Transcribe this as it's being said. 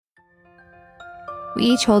We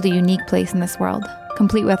each hold a unique place in this world,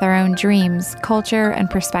 complete with our own dreams, culture, and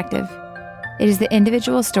perspective. It is the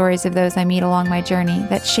individual stories of those I meet along my journey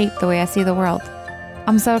that shape the way I see the world.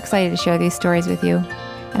 I'm so excited to share these stories with you,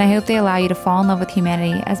 and I hope they allow you to fall in love with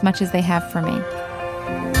humanity as much as they have for me.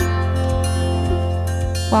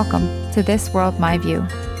 Welcome to This World, My View.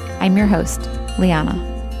 I'm your host, Liana.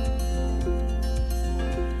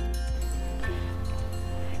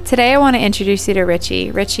 Today I want to introduce you to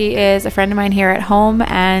Richie. Richie is a friend of mine here at home,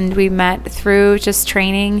 and we met through just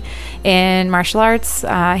training in martial arts.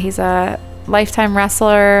 He's a lifetime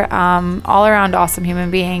wrestler, all-around awesome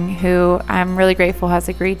human being who I'm really grateful has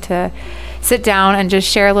agreed to sit down and just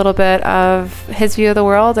share a little bit of his view of the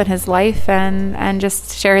world and his life and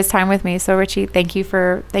just share his time with me. So Richie, thank you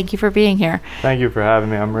for being here. Thank you for having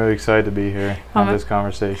me. I'm really excited to be here on this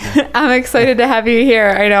conversation. I'm excited to have you here.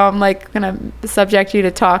 I know I'm gonna subject you to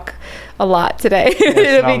talk a lot today.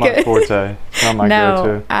 It's not my forte. It's not my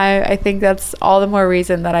go-to. I think that's all the more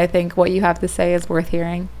reason that I think what you have to say is worth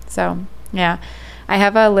hearing. So yeah. I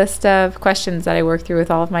have a list of questions that I work through with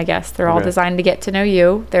all of my guests. They're all designed to get to know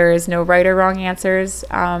you. There is no right or wrong answers.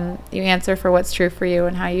 You answer for what's true for you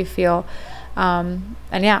and how you feel. And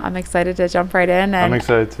yeah, I'm excited to jump right in. And I'm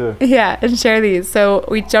excited too. Yeah, and share these. So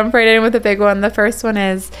we jump right in with a big one. The first one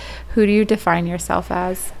is, who do you define yourself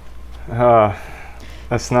as?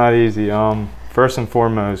 That's not easy. First and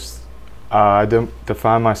foremost, I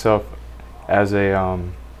define myself as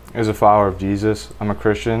a follower of Jesus. I'm a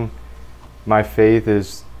Christian. My faith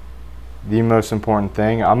is the most important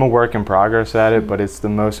thing. I'm a work in progress at it, but it's the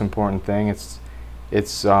most important thing. It's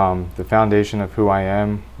the foundation of who I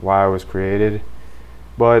am, why I was created.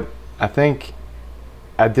 But I think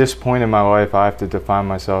at this point in my life, I have to define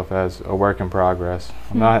myself as a work in progress.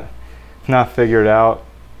 I'm not figured out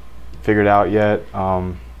yet.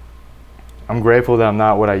 I'm grateful that I'm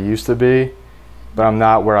not what I used to be, but I'm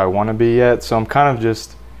not where I want to be yet. So I'm kind of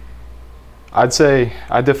just, I'd say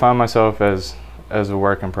I define myself as a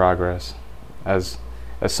work in progress, as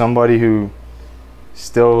somebody who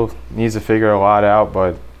still needs to figure a lot out,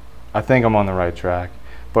 but I think I'm on the right track.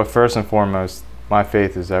 But first and foremost, my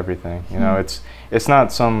faith is everything. You know, it's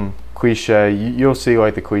not some cliche. You'll see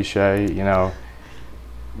like the cliche, you know,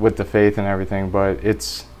 with the faith and everything, but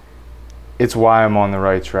it's why I'm on the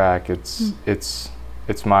right track. It's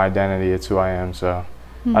my identity. It's who I am. So.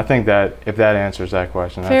 I think that if that answers that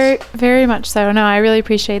question, very much so. No, I really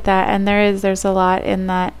appreciate that, and there's a lot in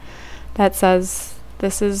that says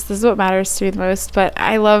this is what matters to me the most. But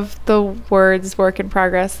I love the words "work in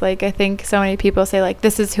progress." Like, I think so many people say like,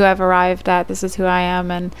 "This is who I've arrived at. This is who I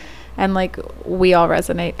am," and like we all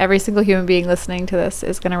resonate. Every single human being listening to this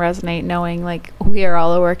is going to resonate, knowing like we are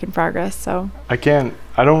all a work in progress. So I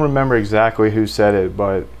don't remember exactly who said it,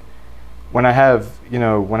 but when I have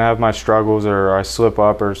my struggles or I slip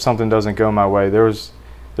up or something doesn't go my way, there's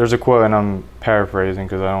a quote, and I'm paraphrasing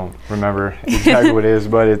because I don't remember exactly what it is,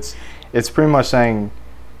 but it's pretty much saying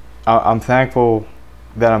I'm thankful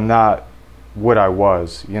that I'm not what I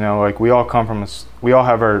was. You know, like we all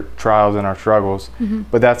have our trials and our struggles,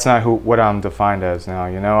 but that's not what I'm defined as now.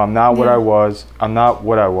 You know, I'm not what I was. I'm not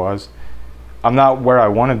what I was. I'm not where I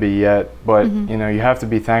want to be yet, but you know, you have to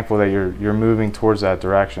be thankful that you're moving towards that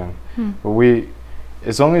direction. But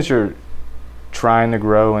as long as you're trying to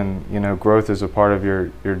grow, and you know, growth is a part of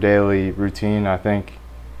your daily routine, I think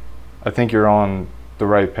you're on the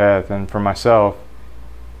right path. And for myself,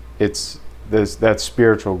 it's that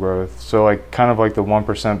spiritual growth. So like kind of like the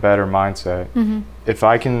 1% better mindset. If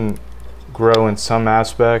I can grow in some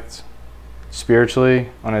aspect spiritually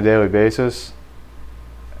on a daily basis,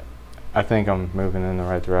 I think I'm moving in the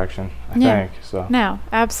right direction. I think so. No,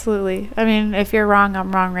 absolutely. I mean, if you're wrong,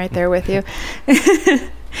 I'm wrong right there with you.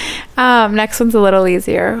 Next one's a little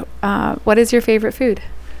easier. What is your favorite food?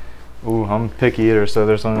 Ooh, I'm a picky eater, so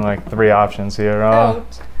there's only like 3 options here.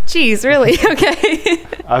 Geez, really? Okay.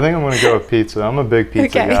 I think I'm going to go with pizza. I'm a big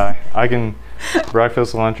pizza guy. I can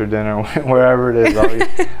breakfast, lunch, or dinner, wherever it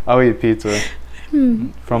is, I'll eat pizza.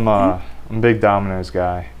 I'm a big Domino's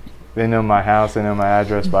guy. They know my house. They know my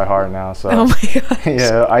address by heart now. So. Oh my gosh.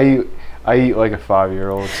 Yeah, I eat like a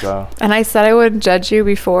 5-year-old. So. And I said I wouldn't judge you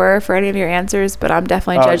before for any of your answers, but I'm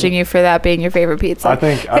definitely judging you for that being your favorite pizza. I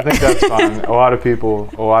think that's fine. A lot of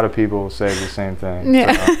people say the same thing.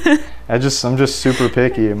 Yeah. So I'm just super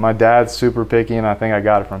picky. My dad's super picky, and I think I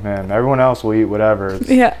got it from him. Everyone else will eat whatever.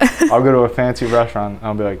 I'll go to a fancy restaurant.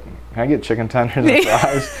 I'll be like, can I get chicken tenders and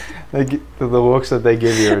fries? The looks that they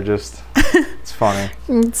give you are just, it's funny.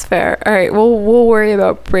 It's fair. All right, we'll worry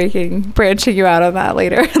about branching you out on that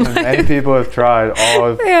later. Many people have tried.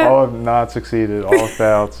 All have not succeeded. All have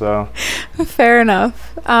failed. So Fair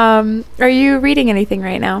enough. Are you reading anything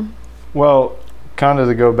right now? Well, kind of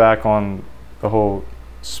to go back on the whole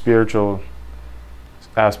spiritual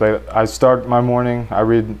aspect, I start my morning, I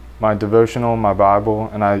read my devotional, my Bible,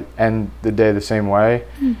 and I end the day the same way.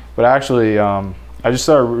 But actually, I just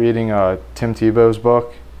started reading Tim Tebow's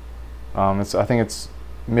book. I think it's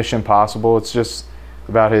Mission Possible. It's just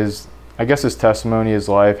about his testimony, his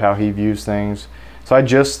life, how he views things. So I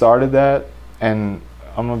just started that, and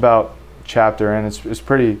I'm about chapter in. It's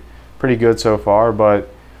pretty good so far, but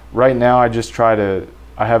right now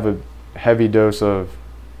I have a heavy dose of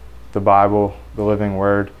the Bible, the living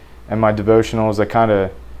word, and my devotionals that kind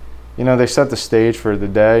of, they set the stage for the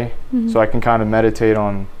day, so I can kind of meditate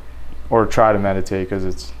on, or try to meditate, because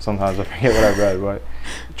it's sometimes I forget what I read, but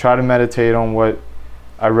try to meditate on what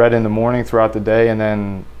I read in the morning throughout the day, and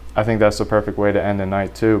then I think that's the perfect way to end the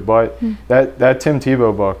night too. But that Tim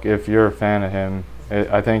Tebow book, if you're a fan of him,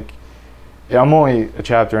 I think, I'm only a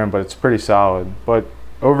chapter in, but it's pretty solid. But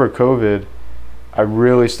over COVID, I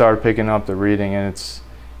really started picking up the reading, and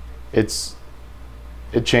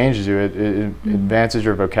it changes you. It advances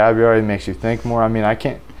your vocabulary, it makes you think more. I mean, I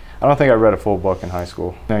don't think I read a full book in high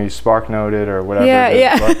school. You spark noted or whatever.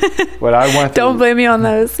 Yeah. But I went through, don't blame me on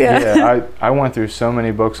those. Yeah. I went through so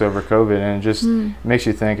many books over COVID, and it just makes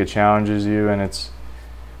you think. It challenges you, and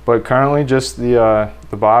but currently just the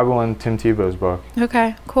Bible and Tim Tebow's book.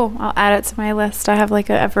 Okay, cool. I'll add it to my list. I have like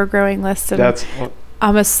an ever-growing list, and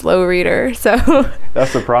I'm a slow reader, so.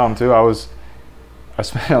 That's the problem too. I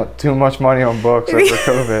spent too much money on books over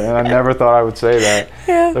COVID, and I never thought I would say that.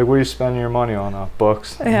 Yeah. Like, what are you spending your money on?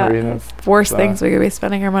 Books? Yeah. Reading? Worst things we could be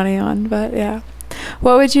spending our money on, but yeah.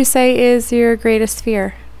 What would you say is your greatest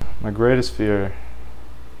fear? My greatest fear?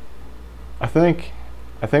 I think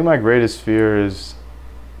my greatest fear is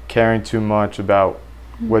caring too much about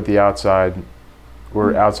what the outside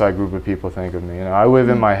group of people think of me. I live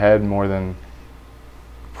in my head more than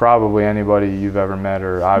probably anybody you've ever met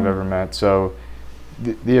or I've ever met. So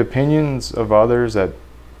the opinions of others that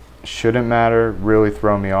shouldn't matter really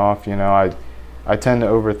throw me off. I tend to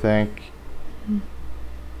overthink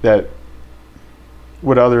that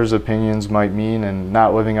what others' opinions might mean, and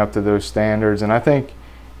not living up to those standards. And I think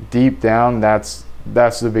deep down that's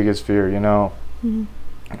the biggest fear.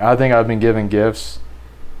 I think I've been given gifts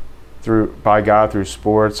by God through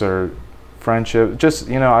sports or friendship. Just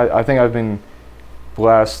I think I've been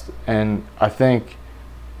blessed, and I think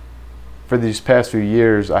for these past few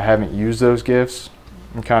years I haven't used those gifts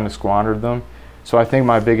and kind of squandered them. So I think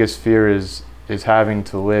my biggest fear is having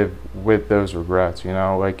to live with those regrets.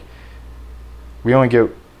 Like, we only get,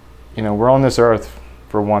 we're on this earth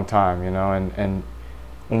for one time, and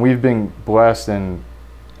when we've been blessed and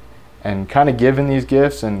kind of given these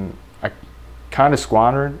gifts, and I kind of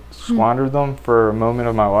squandered them for a moment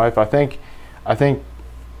of my life. I think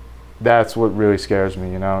that's what really scares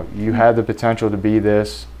me. You had the potential to be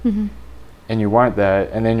this, and you weren't that,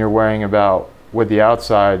 and then you're worrying about what the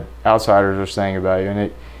outsiders are saying about you, and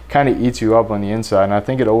it kind of eats you up on the inside. And I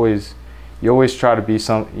think you always try to be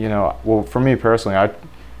well, for me personally,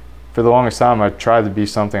 for the longest time I tried to be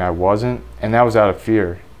something I wasn't, and that was out of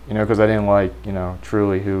fear, because I didn't like,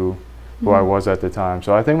 truly who I was at the time.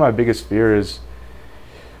 So I think my biggest fear is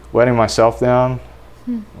letting myself down,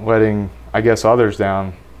 letting, I guess, others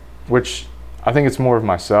down, which I think it's more of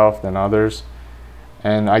myself than others.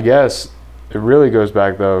 And I guess it really goes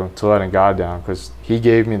back, though, to letting God down, because He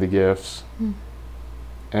gave me the gifts. And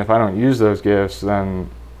if I don't use those gifts, then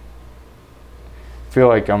I feel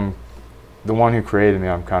like I'm the one who created me.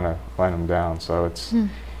 I'm kind of letting Him down. So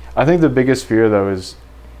I think the biggest fear, though, is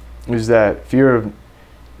that fear of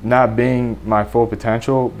not being my full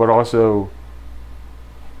potential, but also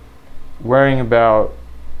worrying about,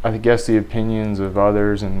 I guess, the opinions of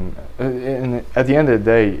others. And at the end of the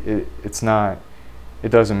day, it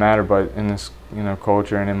doesn't matter. But in this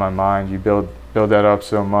culture and in my mind, you build that up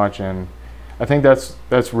so much, and I think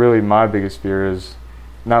that's really my biggest fear, is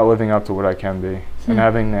not living up to what I can be, and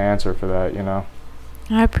having the answer for that.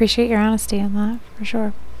 I appreciate your honesty on that, for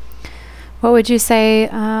sure. What would you say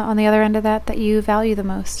on the other end of that you value the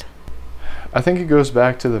most? I think it goes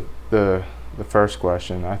back to the first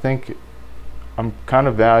question. I think I'm kind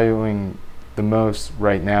of valuing the most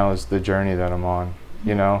right now is the journey that I'm on.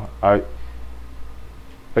 Like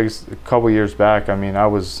a couple years back,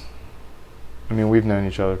 we've known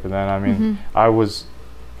each other for that. I was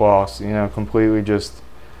lost, completely just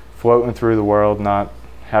floating through the world, not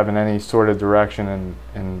having any sort of direction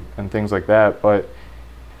and things like that. But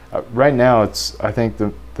right now, I think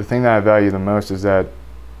the thing that I value the most is that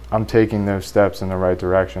I'm taking those steps in the right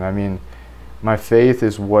direction. My faith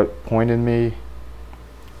is what pointed me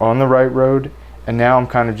on the right road, and now I'm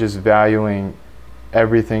kind of just valuing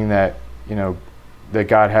everything that, you know, that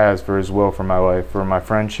God has for His will for my life, for my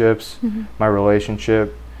friendships, my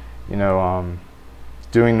relationship, you know,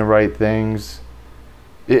 doing the right things.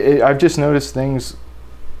 I've just noticed things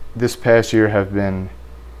this past year have been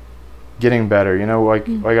getting better. You know, like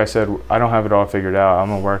I said, I don't have it all figured out.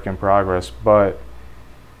 I'm a work in progress, but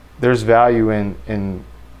there's value in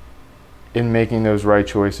making those right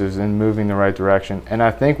choices and moving the right direction. And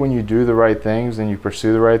I think when you do the right things and you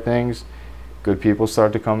pursue the right things, good people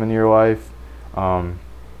start to come into your life.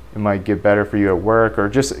 It might get better for you at work, or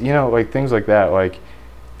just, you know, like things like that. Like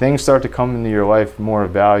things start to come into your life more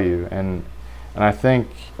of value, and I think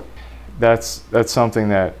that's something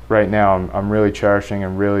that right now I'm really cherishing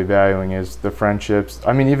and really valuing, is the friendships.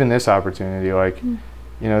 I mean, even this opportunity, like,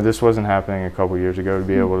 you know, this wasn't happening a couple years ago, to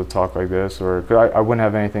be able to talk like this, or 'cause I wouldn't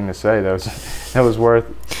have anything to say that was worth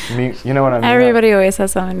me. You know what I mean? Everybody always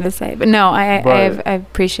has something to say, but no, I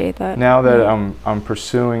appreciate that. Now that I'm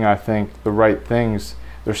pursuing, I think, the right things,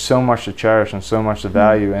 there's so much to cherish and so much to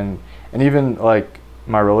value, and even like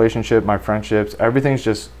my relationship, my friendships, everything's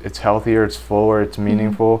just, it's healthier, it's fuller, it's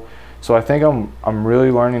meaningful. So I think I'm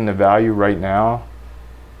really learning to value right now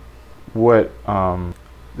what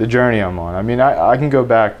the journey I'm on. I mean, I can go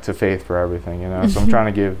back to faith for everything, you know. So I'm trying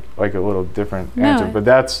to give like a little different answer, but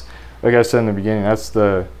that's, like I said in the beginning, that's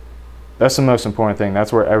the most important thing.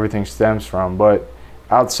 That's where everything stems from. But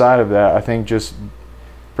outside of that, I think just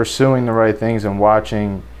pursuing the right things and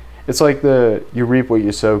watching, it's like you reap what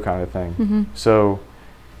you sow kind of thing. So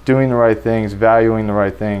doing the right things, valuing the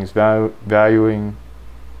right things, valuing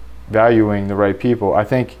the right people, I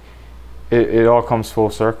think it all comes full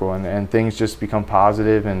circle, and things just become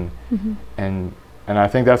positive, and I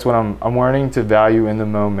think that's what I'm learning to value in the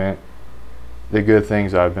moment, the good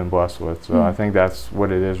things I've been blessed with. So I think that's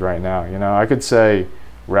what it is right now. You know, I could say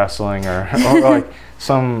wrestling or like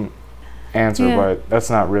some answer, but that's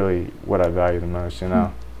not really what I value the most, you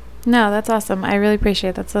know. No, that's awesome. I really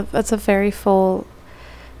appreciate it. That's a very full.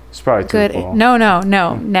 It's probably good. Too full.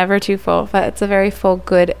 No, never too full. But it's a very full,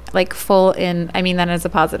 good, like full in. I mean that as a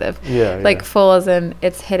positive. Yeah. Like full as in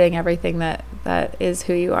it's hitting everything that is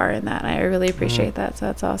who you are in that. And I really appreciate that. So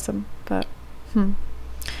that's awesome. But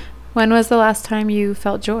when was the last time you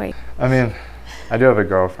felt joy? I mean, I do have a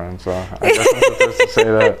girlfriend, so I guess I'm supposed to say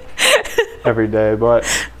that every day. But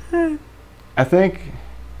I think,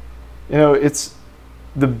 you know, it's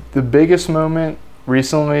the biggest moment.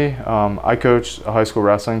 Recently, I coached a high school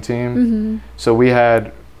wrestling team, so we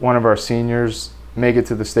had one of our seniors make it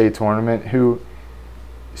to the state tournament, who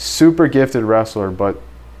super gifted wrestler, but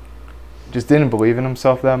just didn't believe in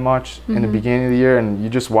himself that much in the beginning of the year, and you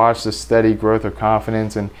just watched the steady growth of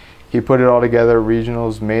confidence, and he put it all together at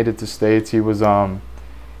regionals, made it to states. He was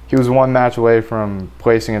one match away from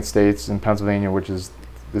placing at states in Pennsylvania, which is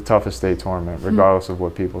the toughest state tournament, regardless of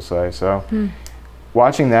what people say. So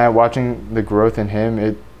watching the growth in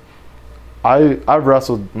him, I've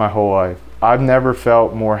wrestled my whole life. I've never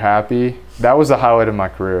felt more happy. That was the highlight of my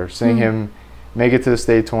career, seeing him make it to the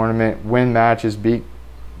state tournament, win matches, beat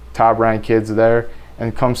top-ranked kids there,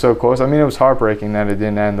 and come so close. I mean, it was heartbreaking that it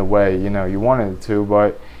didn't end the way, you know, you wanted it to,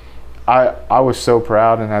 but I was so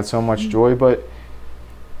proud and had so much joy. But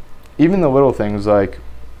even the little things, like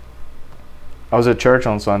I was at church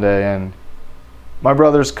on Sunday, and my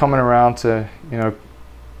brother's coming around to, you know,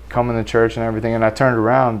 come in the church and everything, and I turned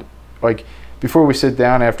around, like, before we sit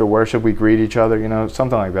down after worship, we greet each other, you know,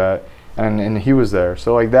 something like that, and he was there.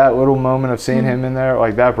 So, like, that little moment of seeing him in there,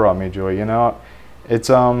 like, that brought me joy, you know. It's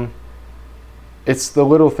the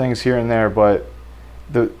little things here and there, but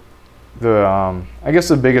I guess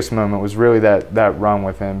the biggest moment was really that run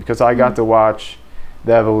with him, because I got to watch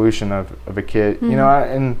the evolution of a kid, you know,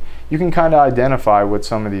 and you can kind of identify with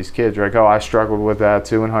some of these kids. You're like, oh, I struggled with that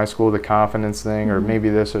too in high school, the confidence thing, or maybe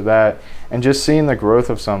this or that. And just seeing the growth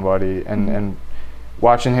of somebody and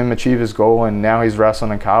watching him achieve his goal, and now he's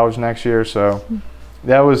wrestling in college next year. So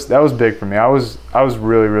that was big for me. I was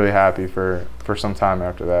really, really happy for some time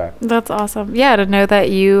after that. That's awesome. Yeah, to know that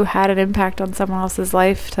you had an impact on someone else's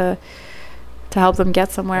life to help them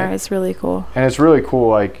get somewhere is really cool. And it's really cool,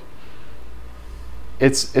 like,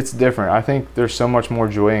 it's different. I think there's so much more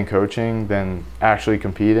joy in coaching than actually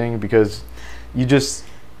competing, because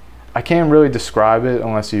I can't really describe it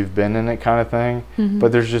unless you've been in it, kind of thing.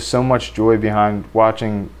 But there's just so much joy behind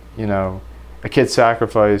watching, you know, a kid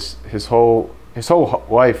sacrifice his whole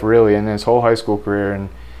life, really, and his whole high school career, and,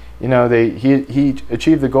 you know, he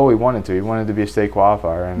achieved the goal he wanted to. He wanted to be a state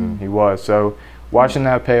qualifier, and he was. So watching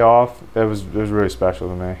that pay off, it was really special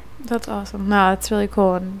to me. That's awesome. No, that's really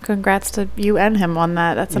cool, and congrats to you and him on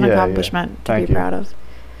that. That's an accomplishment to be proud of.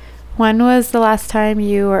 When was the last time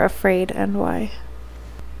you were afraid and why?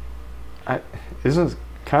 This is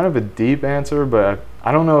kind of a deep answer, but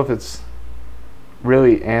I don't know if it's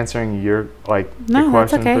really answering your the No,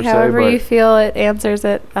 that's question okay. per se. However But you feel it answers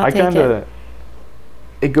it, I'll take it.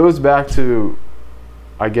 It goes back to,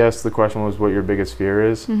 I guess the question was what your biggest fear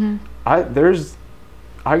is. Mm-hmm.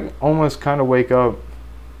 I almost kind of wake up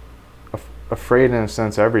afraid in a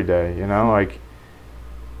sense every day, you know, like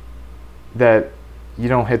that you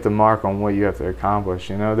don't hit the mark on what you have to accomplish,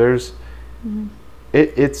 you know. There's Mm-hmm.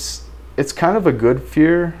 it's kind of a good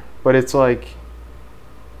fear, but it's like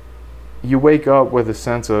you wake up with a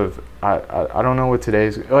sense of I don't know what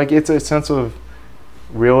today's like. It's a sense of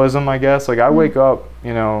realism, I guess. Like I wake up,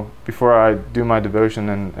 you know, before I do my devotion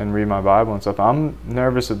and read my Bible and stuff, I'm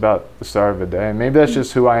nervous about the start of the day. Maybe that's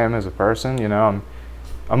just who I am as a person, you know.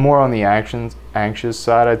 I'm more on the anxious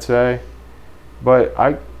side, I'd say. But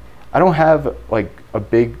I don't have like a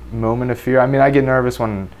big moment of fear. I mean, I get nervous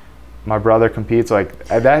when my brother competes. Like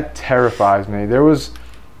that terrifies me. There was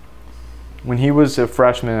when he was a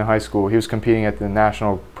freshman in high school, he was competing at the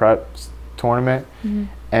national prep tournament,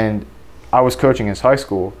 and I was coaching his high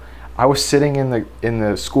school. I was sitting in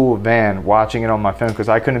the school van watching it on my phone because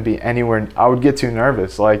I couldn't be anywhere. I would get too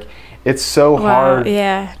nervous. Like it's so hard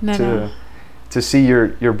to see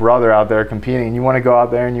your brother out there competing, and you want to go out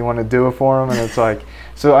there and you want to do it for him, and it's like,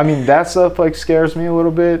 so I mean that stuff like scares me a little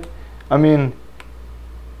bit. I mean,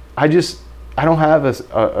 I don't have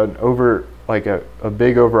an over like a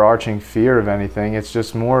big overarching fear of anything. It's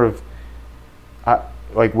just more of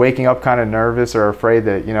like waking up kind of nervous or afraid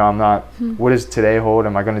that, you know, I'm not, what does today hold?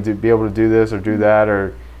 Am I going to be able to do this or do that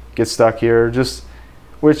or get stuck here? Just,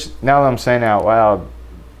 which now that I'm saying it out loud,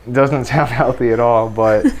 it doesn't sound healthy at all,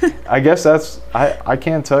 but I guess I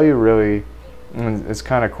can't tell you really, it's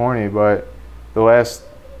kind of corny, but the last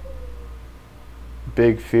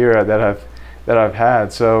big fear that I've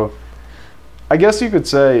had. So I guess you could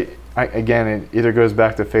say, again, it either goes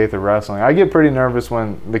back to faith or wrestling. I get pretty nervous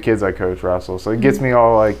when the kids I coach wrestle, so it gets me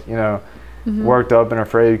all like, you know, worked up and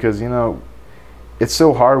afraid because, you know, it's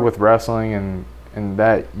so hard with wrestling and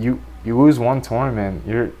that you lose one tournament,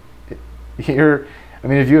 you're I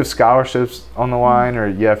mean, if you have scholarships on the line or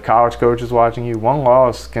you have college coaches watching you, one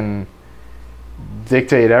loss can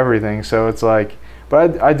dictate everything. So it's like,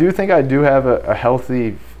 but I do think I do have a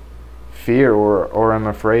healthy fear or I'm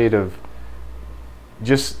afraid of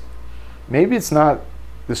just, maybe it's not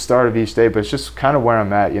the start of each day, but it's just kind of where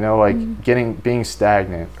I'm at, you know, like being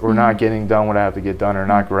stagnant or not getting done what I have to get done or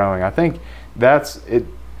not growing. I think that's it.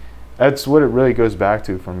 That's what it really goes back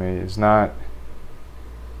to for me. It's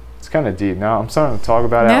kind of deep. Now I'm starting to talk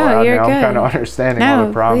about it out loud. Now I'm kind of understanding all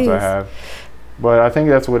the problems I have. But I think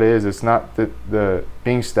that's what it is. It's not the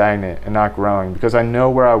being stagnant and not growing, because I know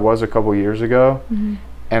where I was a couple years ago,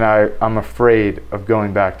 and I'm afraid of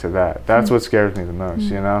going back to that. That's what scares me the most,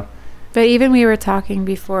 you know? But even we were talking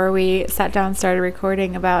before we sat down and started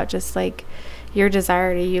recording about just like your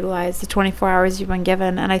desire to utilize the 24 hours you've been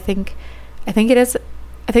given. And I think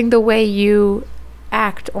the way you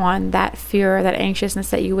act on that fear, that anxiousness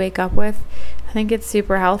that you wake up with, I think it's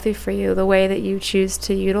super healthy for you. The way that you choose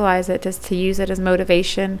to utilize it, just to use it as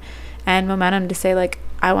motivation and momentum to say, like,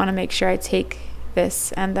 I want to make sure I take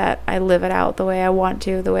this and that I live it out the way I want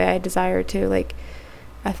to, the way I desire to. Like,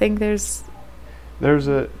 I think there's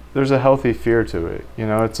a healthy fear to it, you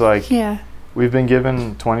know. It's like, we've been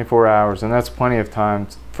given 24 hours, and that's plenty of time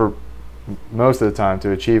for most of the time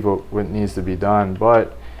to achieve what needs to be done.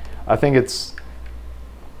 But I think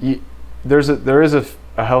there is a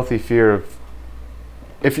healthy fear of,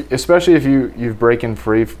 especially if you've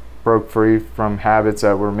broke free from habits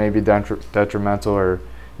that were maybe detrimental or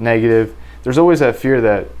negative. There's always that fear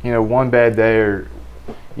that, you know, one bad day or,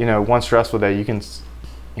 you know, one stressful day, you can,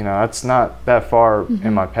 you know, that's not that far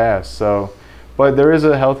in my past. So, but there is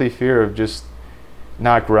a healthy fear of just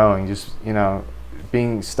not growing, just, you know,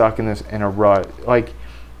 being stuck in a rut. Like,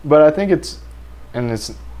 but I think it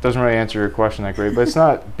doesn't really answer your question that great, but it's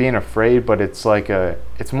not being afraid, but it's like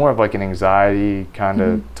it's more of like an anxiety kind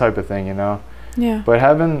of type of thing, you know? Yeah. But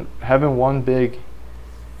having one big,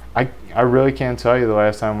 I really can't tell you the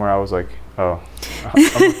last time where I was like, oh,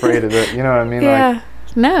 I'm afraid of it. You know what I mean? Yeah.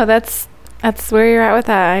 Like, no, that's where you're at with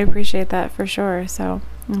that. I appreciate that for sure. So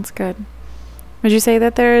that's good. Would you say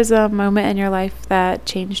that there is a moment in your life that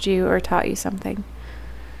changed you or taught you something?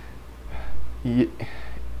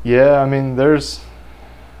 Yeah. I mean,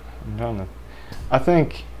 I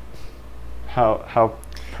think how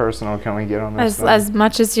personal can we get on this? As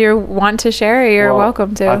much as you want to share, you're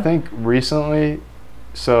welcome to. I think recently,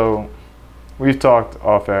 so we've talked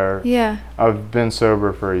off air. Yeah. I've been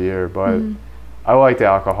sober for a year, but I liked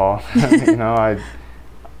alcohol. You know,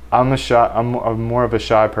 I'm more of a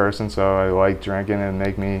shy person, so I like drinking and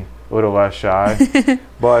make me a little less shy.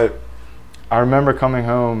 But I remember coming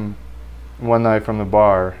home one night from the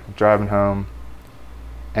bar, driving home,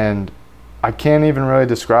 and I can't even really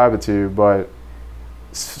describe it to you, but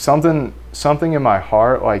something in my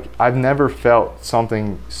heart, like I've never felt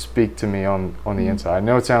something speak to me on the inside. I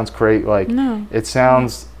know it sounds great, like No. it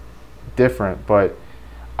sounds different, but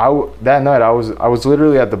that night I was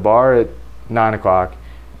literally at the bar at 9 o'clock.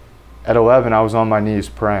 At 11, I was on my knees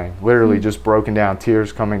praying, literally just broken down,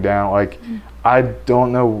 tears coming down. Like I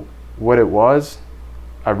don't know what it was,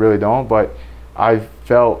 I really don't, but I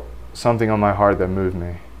felt something on my heart that moved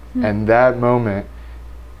me. And that moment,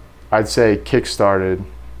 I'd say, kick-started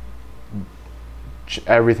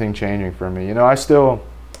everything changing for me. You know, I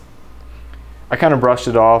kind of brushed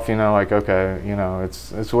it off, you know, like, okay, you know,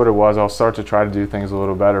 it's what it was. I'll start to try to do things a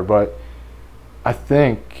little better. But I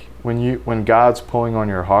think when God's pulling on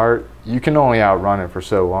your heart, you can only outrun it for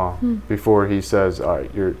so long before he says, all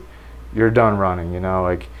right, you're done running, you know,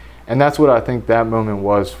 like, and that's what I think that moment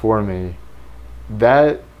was for me.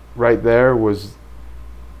 That right there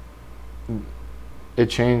it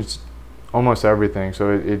changed almost everything.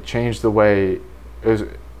 So it changed the way it was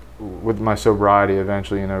with my sobriety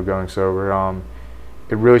eventually, you know, going sober.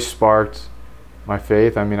 It really sparked my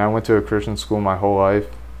faith. I mean, I went to a Christian school my whole life.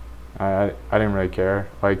 I didn't really care.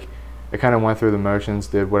 Like, I kind of went through the motions,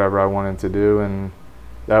 did whatever I wanted to do, and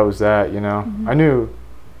that was that, you know. I knew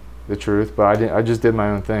the truth, but I just did my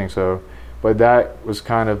own thing. So, but that was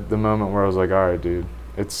kind of the moment where I was like, all right, dude,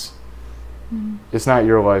 it's not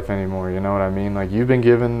your life anymore, you know what I mean? Like, you've been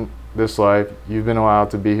given this life, you've been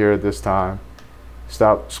allowed to be here at this time.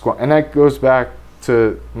 Stop and that goes back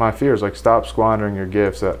to my fears, like, stop squandering your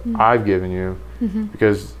gifts that I've given you,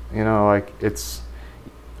 because, you know, like, it's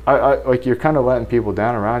like, you're kind of letting people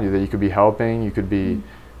down around you that you could be helping, you could be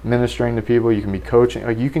ministering to people, you can be coaching,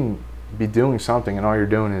 like, you can be doing something, and all you're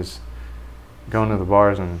doing is going to the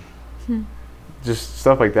bars and just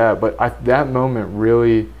stuff like that. But that moment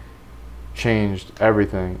really changed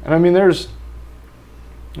everything. And I mean, there's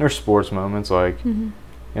sports moments, like, you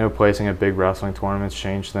know, placing at big wrestling tournaments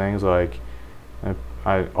changed things. Like,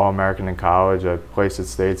 I All-American in college, I placed at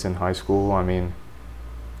states in high school. I mean,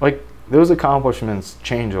 like, those accomplishments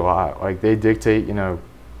change a lot. Like, they dictate, you know,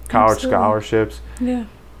 college scholarships. Yeah.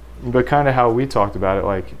 But kind of how we talked about it,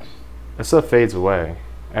 like, that stuff fades away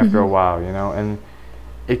after a while, you know, and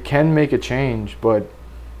it can make a change, but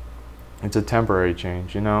it's a temporary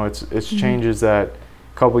change, you know. It's changes that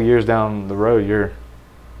a couple years down the road,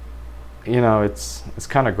 you know, it's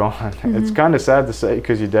kind of gone. It's kind of sad to say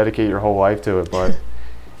because you dedicate your whole life to it, but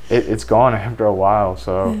it's gone after a while.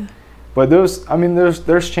 So, but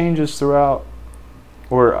there's changes throughout,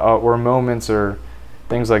 or moments or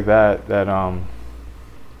things like that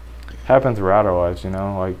happen throughout our lives, you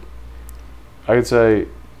know. Like, I could say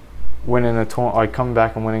winning like coming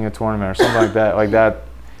back and winning a tournament or something like that.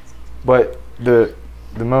 But the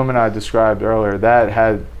moment I described earlier,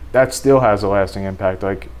 that still has a lasting impact.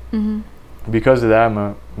 Like, because of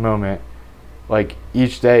that moment, like,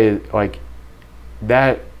 each day, like,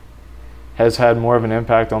 that has had more of an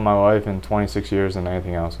impact on my life in 26 years than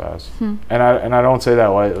anything else has. And I don't say that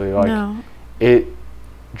lightly. Like, it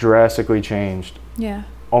drastically changed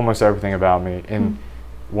almost everything about me in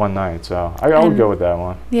one night. So I would go with that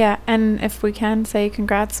one. Yeah, and if we can say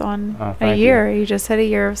congrats on a year. You just hit a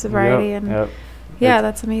year of sobriety.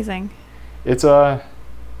 That's amazing. It's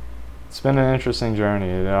been an interesting journey.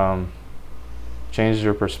 It changes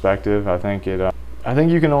your perspective. I think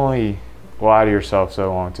you can only lie to yourself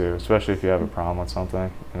so long too, especially if you have a problem with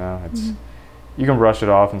something, you know. It's you can brush it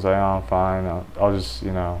off and say, oh, I'm fine, I'll just,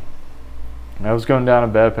 you know, I was going down a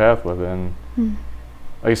bad path with it. And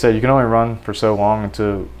like I said, you can only run for so long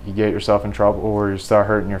until you get yourself in trouble or you start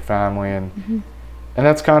hurting your family. And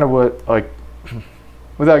that's kind of what, like,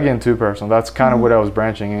 without getting too personal, that's kind of what I was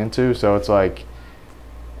branching into. So it's like,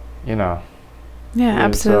 you know. Yeah,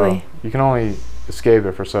 absolutely. So you can only escape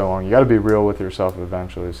it for so long. You got to be real with yourself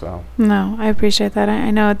eventually. So. No, I appreciate that.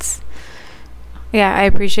 I know I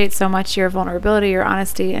appreciate so much your vulnerability, your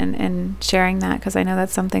honesty, and sharing that, because I know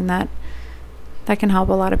that's something that can help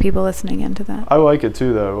a lot of people listening into that. I like it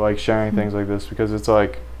too, though, like sharing things like this, because it's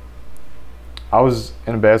like I was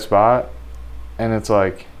in a bad spot, and it's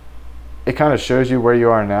like it kind of shows you where you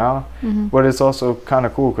are now, but it's also kind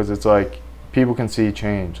of cool because it's like people can see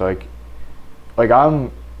change. Like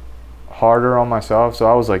I'm harder on myself,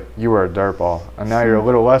 so I was like, you were a dirtball, and now you're a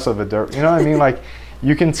little less of a dirt. You know what I mean? Like,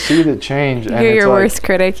 you can see the change. You're your worst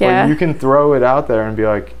critic, yeah. Like, you can throw it out there and be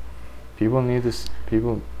like, people need this.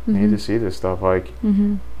 People need to see this stuff. Like,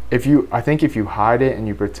 I think if you hide it and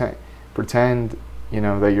you pretend,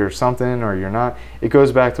 that you're something or you're not, it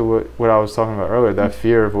goes back to what I was talking about earlier, that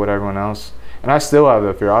fear of what everyone else, and I still have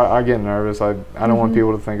that fear. I get nervous. I don't want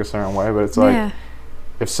people to think a certain way, but it's like,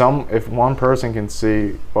 if one person can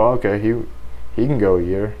see, well, okay, he can go a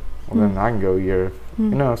year, well, then I can go a year,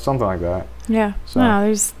 something like that. Yeah. So.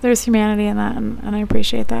 No, there's humanity in that, and I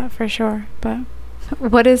appreciate that for sure. But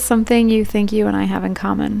what is something you think you and I have in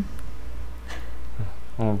common?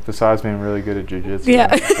 Well, besides being really good at jiu-jitsu.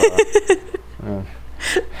 Yeah.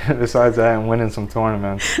 Besides that and winning some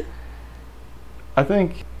tournaments, I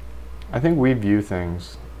think we view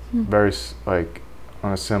things very like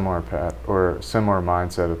on a similar path or similar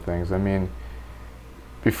mindset of things. I mean,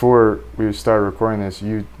 before we started recording this,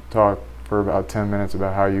 you talked for about 10 minutes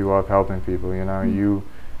about how you love helping people.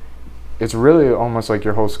 It's really almost like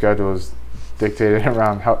your whole schedule is dictated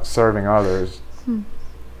around serving others.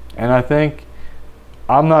 And I think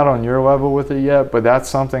I'm not on your level with it yet, but that's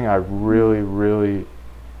something I really, really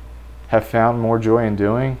have found more joy in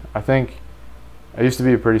doing. I think I used to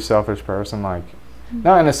be a pretty selfish person, like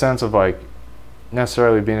not in a sense of like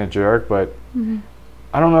necessarily being a jerk, but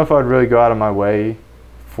I don't know if I'd really go out of my way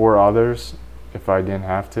for others if I didn't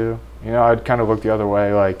have to. I'd kind of look the other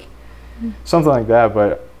way, like something like that.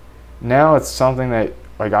 But now it's something that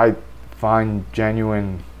like I find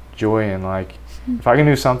genuine joy in. Like if I can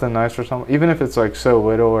do something nice for someone, even if it's like so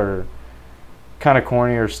little or kind of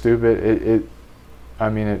corny or stupid, it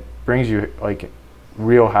brings you like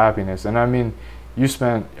real happiness. And I mean,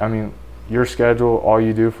 your schedule, all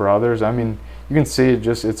you do for others, you can see it,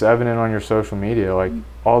 it's evident on your social media. Like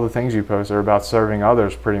all the things you post are about serving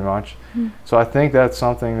others pretty much. So I think that's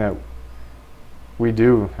something that we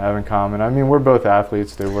do have in common. We're both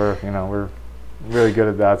athletes too. We're really good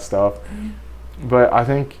at that stuff. But I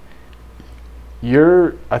think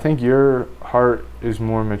your heart is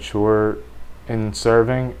more mature in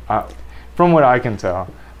serving. From what I can tell,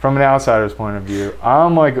 from an outsider's point of view,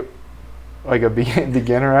 I'm like a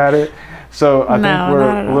beginner at it. So I think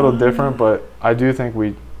we're a little different, but I do think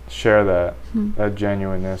we share that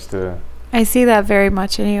genuineness to. I see that very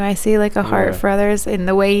much in you. I see like a heart for others in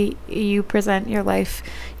the way you present your life,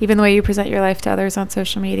 even the way you present your life to others on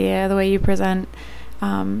social media, the way you present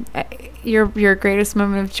your greatest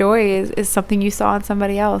moment of joy is something you saw in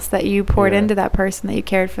somebody else, that you poured into that person, that you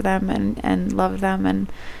cared for them and loved them. And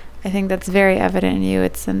I think that's very evident in you.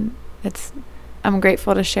 I'm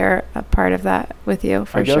grateful to share a part of that with you,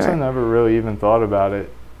 for sure. I guess I never really even thought about it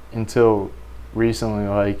until recently.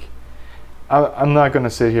 Like, I'm not going to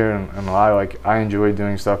sit here and lie. Like, I enjoy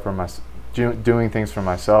doing stuff for doing things for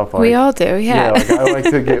myself. Like, we all do, yeah. Like, I like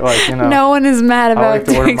to get, like, no one is mad about I like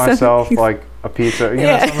to order myself, like, a pizza,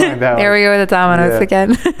 something like that. There we go with the Domino's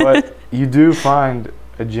again. But you do find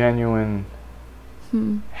a genuine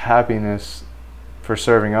happiness for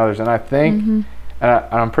serving others. And I think, and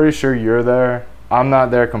I'm pretty sure you're there. I'm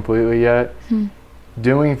not there completely yet.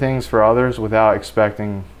 Doing things for others without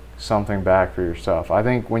expecting something back for yourself. I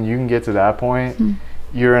think when you can get to that point,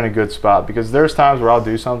 you're in a good spot, because there's times where I'll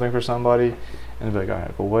do something for somebody and be like, all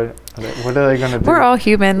right, but what are they going to do? We're all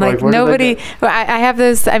human. Like nobody, I have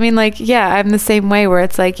this, I'm the same way, where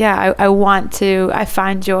it's like, I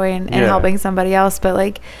find joy in helping somebody else. But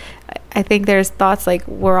like, I think there's thoughts like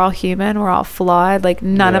we're all human, we're all flawed. Like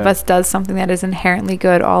none of us does something that is inherently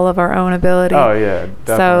good, all of our own ability. Oh yeah,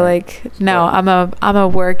 definitely. So like, no, I'm a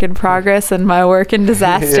work in progress and my work in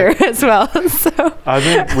disaster as well. So I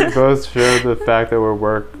think we both share the fact that we're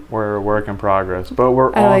a work in progress, but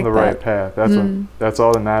we're on the right path. That's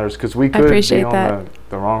all that matters, because we could be on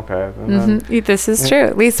the wrong path. And then, this is true.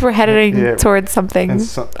 At least we're heading towards something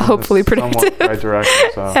hopefully productive. Right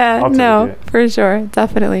direction. So I'll take it. For sure,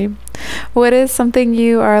 definitely. What is something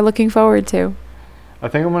you are looking forward to? I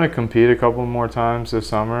think I'm going to compete a couple more times this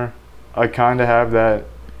summer. I kind of have that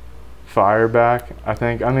fire back. I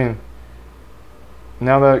think,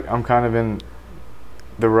 now that I'm kind of in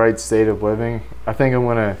the right state of living, I think I'm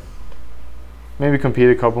going to maybe compete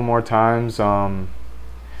a couple more times.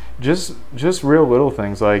 Just real little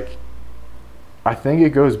things. Like, I think it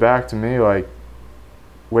goes back to me, like,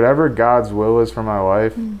 whatever God's will is for my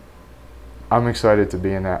life, I'm excited to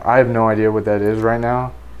be in that. I have no idea what that is right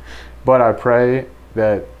now, but I pray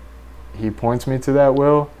that He points me to that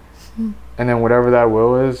will, and then whatever that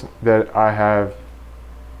will is, that I have,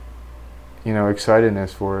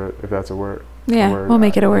 excitedness for it, if that's a word. Yeah, we'll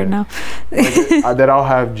make it a word now. That I'll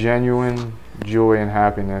have genuine joy and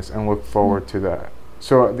happiness and look forward to that.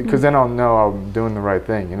 So, because then I'll know I'm doing the right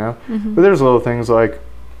thing, But there's little things like,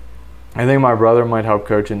 I think my brother might help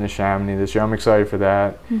coach in the Chamonix this year. I'm excited for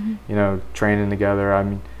that. Training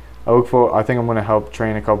together. I think I'm going to help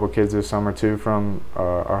train a couple kids this summer too from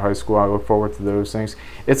our high school. I look forward to those things.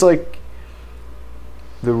 It's like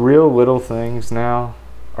the real little things now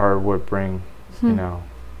are what bring, you know,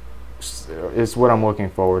 it's what I'm looking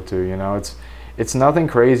forward to. You know, it's nothing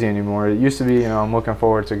crazy anymore. It used to be, you know, I'm looking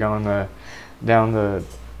forward to going down to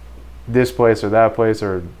this place or that place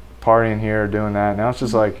or partying here or doing that. Now it's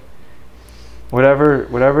just like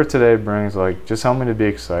whatever today brings, like just help me to be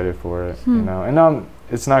excited for it, you know. And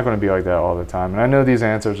it's not going to be like that all the time. And I know these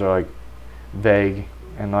answers are like vague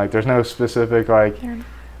and like there's no specific like,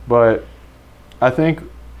 but I think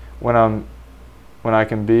when I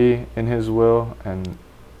can be in His will and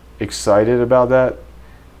excited about that,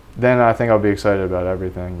 then I think I'll be excited about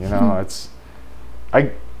everything. You know, it's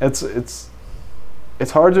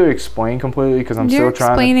hard to explain completely because I'm still trying.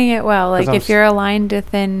 You're explaining it well. Like if you're aligned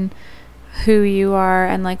within who you are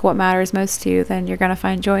and like what matters most to you, then you're gonna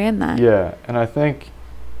find joy in that. Yeah, and I think,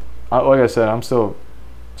 like I said, I'm still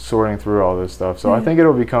sorting through all this stuff, so I think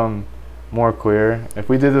it'll become more clear. If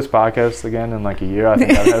we did this podcast again in like a year, I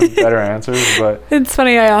think I'd have better answers. But it's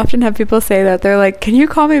funny, I often have people say that. They're like, can you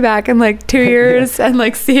call me back in like 2 years and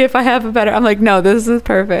like see if I have a better, I'm like, no, this is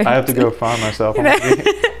perfect. I have to go find myself.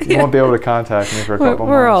 You won't be able to contact me for a couple months.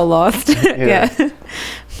 We're all lost. Yeah.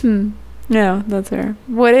 No, that's fair.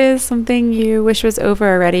 What is something you wish was over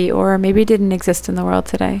already or maybe didn't exist in the world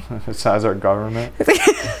today? Besides our government.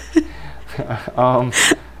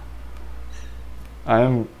 I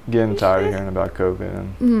am getting tired of hearing about COVID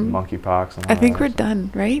and monkeypox. And all I think we're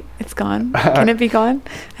done, right? It's gone. Can it be gone?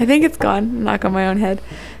 I think it's gone. Knock on my own head.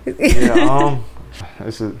 Yeah.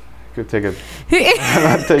 This is could take a. I'm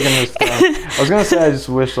not taking this down. I was gonna say I just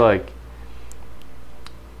wish like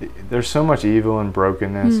there's so much evil and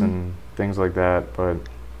brokenness and things like that, but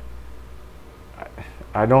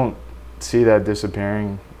I don't see that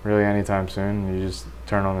disappearing really anytime soon. You just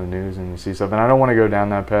turn on the news and you see stuff, and I don't want to go down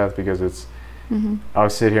that path because it's. I'll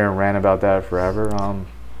sit here and rant about that forever. I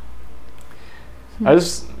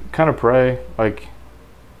just kind of pray, like,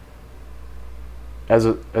 as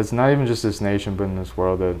not even just this nation, but in this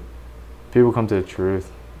world, that people come to the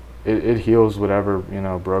truth. It heals whatever, you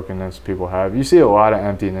know, brokenness people have. You see a lot of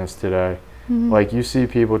emptiness today. Like, you see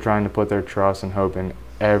people trying to put their trust and hope in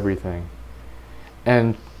everything.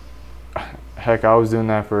 And, heck, I was doing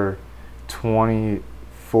that for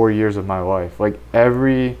 24 years of my life. Like,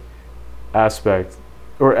 every aspect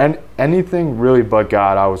or anything really but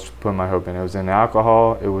God, I was putting my hope in. It was in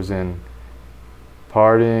alcohol, it was in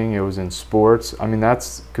partying, it was in sports. I mean,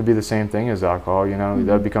 that's could be the same thing as alcohol, you know.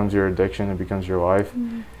 That becomes your addiction, it becomes your life.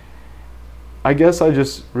 I guess I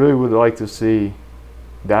just really would like to see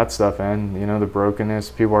that stuff end, you know, the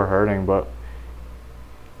brokenness. People are hurting, but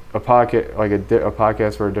a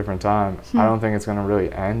podcast for a different time, I don't think it's going to really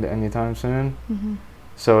end anytime soon.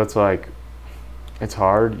 So it's like it's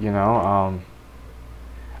hard, you know.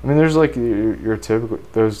 I mean, there's like your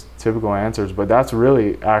typical answers, but that's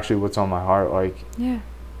really actually what's on my heart. Like,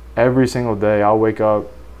 every single day, I'll wake up,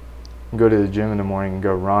 go to the gym in the morning, and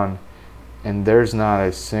go run, and there's not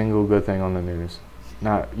a single good thing on the news.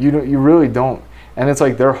 You really don't, and it's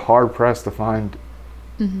like they're hard pressed to find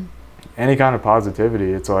any kind of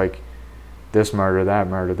positivity. It's like this murder, that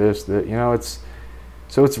murder, this, that, you know. It's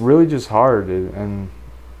really just hard and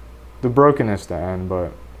the brokenness to end,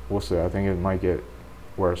 but we'll see. I think it might get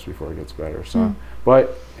worse before it gets better. So,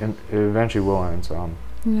 but it eventually will end. So,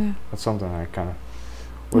 that's something I kind of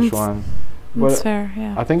wish one. That's fair.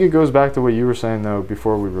 Yeah. I think it goes back to what you were saying though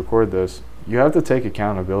before we record this. You have to take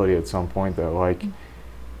accountability at some point though. Like,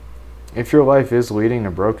 if your life is leading to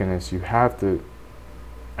brokenness, you have to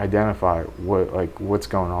identify what's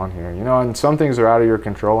going on here. You know, and some things are out of your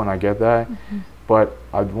control, and I get that. But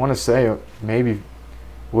I want to say maybe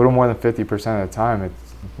a little more than 50% of the time, it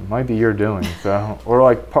might be your doing. So, or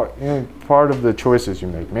like part of the choices you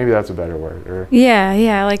make. Maybe that's a better word. Or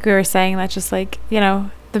like we were saying, that's just like, you know,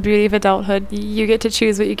 the beauty of adulthood. You get to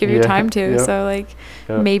choose what you give your time to. So like,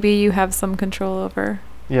 maybe you have some control over.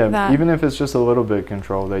 that. Even if it's just a little bit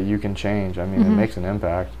control that you can change. I mean, it makes an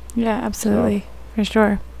impact. Yeah, absolutely, for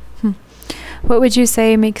sure. What would you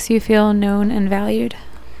say makes you feel known and valued?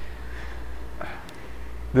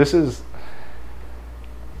 This is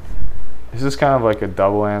kind of like a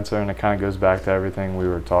double answer, and it kind of goes back to everything we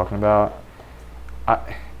were talking about.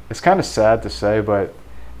 It's kind of sad to say, but I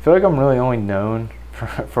feel like I'm really only known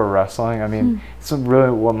for wrestling. I mean, it's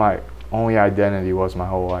really what my only identity was my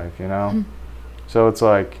whole life, you know? So it's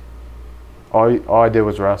like all I did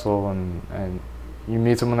was wrestle, and you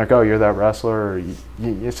meet someone like, oh, you're that wrestler. Or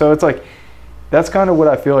so it's like that's kind of what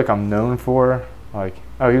I feel like I'm known for. Like,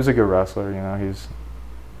 oh, he was a good wrestler, you know,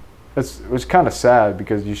 it was kind of sad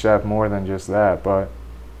because you should have more than just that. But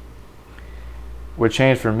what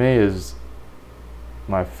changed for me is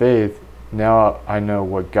my faith. Now I know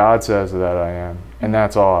what God says that I am, and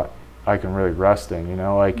that's all I can really rest in,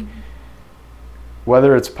 like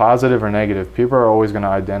whether it's positive or negative, people are always going to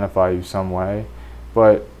identify you some way.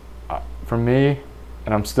 But for me,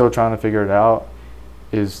 and I'm still trying to figure it out,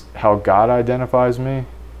 is how God identifies me.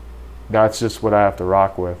 That's just what I have to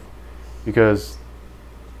rock with. Because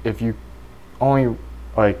if you only,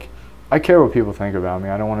 like, I care what people think about me.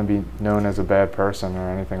 I don't want to be known as a bad person or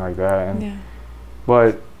anything like that. And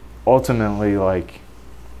but ultimately, like,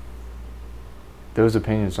 those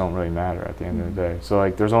opinions don't really matter at the end of the day. So,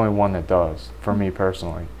 like, there's only one that does, for me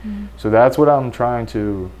personally. So that's what I'm trying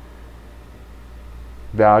to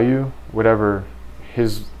value, whatever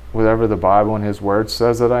the Bible and His Word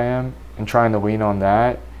says that I am, and trying to lean on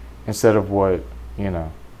that instead of what,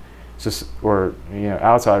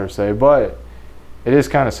 outsiders say. But it is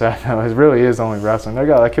kind of sad, though. It really is only wrestling.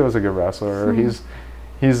 That kid was a good wrestler, or he's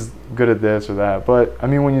good at this or that. But I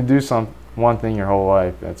mean, when you do one thing your whole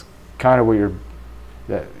life, that's kind of what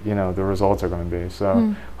the results are going to be.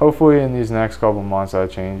 So hopefully in these next couple months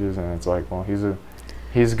that changes, and it's like, well,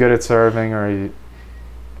 he's good at serving, or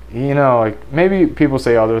like, maybe people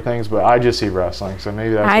say other things, but I just see wrestling, so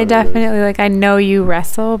maybe that's I definitely, like, I know you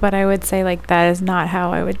wrestle, but I would say, like, that is not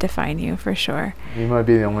how I would define you, for sure. You might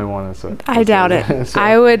be the only one that said. I doubt it. So.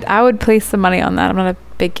 I would place some money on that. I'm not a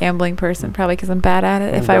big gambling person, probably because I'm bad at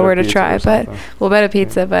it, if I were to try, but we'll bet a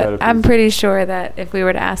pizza. But I'm pretty sure that if we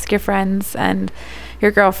were to ask your friends and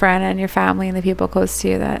your girlfriend and your family and the people close to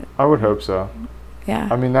you, that I would hope so. Yeah.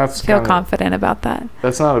 I mean, that's feel confident about that.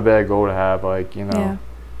 That's not a bad goal to have, like,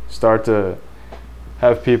 start to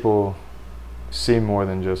have people see more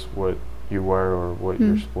than just what you were or what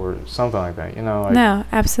your sport, something like that, like, no,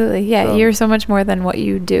 absolutely. Yeah, so, you're so much more than what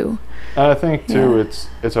you do. And I think too,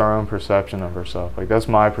 it's our own perception of ourselves. Like, that's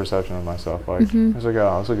my perception of myself. Like, it's like, oh,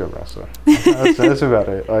 I was a good wrestler. that's about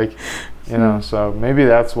it. Like, so maybe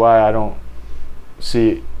that's why I don't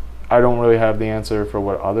really have the answer for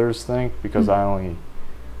what others think, because I only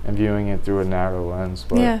am viewing it through a narrow lens.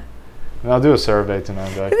 But and I'll do a survey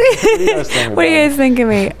tonight. Like, what do you guys think? What do you guys think of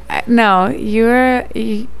me? No, you're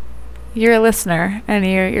a listener, and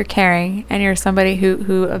you're caring, and you're somebody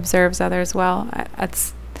who observes others well.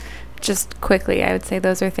 That's just quickly, I would say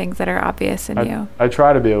those are things that are obvious in you. I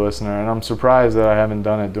try to be a listener, and I'm surprised that I haven't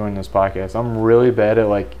done it during this podcast. I'm really bad at,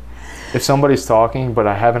 like, if somebody's talking but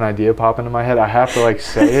I have an idea pop into my head, I have to, like,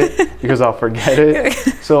 say it because I'll forget it.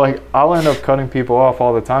 So, like, I'll end up cutting people off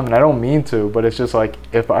all the time, and I don't mean to, but it's just like,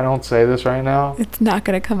 if I don't say this right now, it's not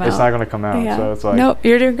going to come out. It's not going to come out. Yeah. So it's like, nope,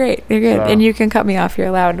 you're doing great. You're good. And you can cut me off. You're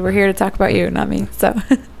allowed. We're here to talk about you, not me. So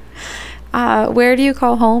where do you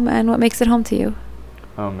call home, and what makes it home to you?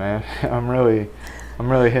 Oh, man, I'm really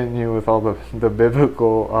hitting you with all the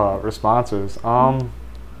biblical responses. I'm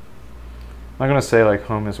not gonna say, like,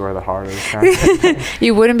 home is where the heart is.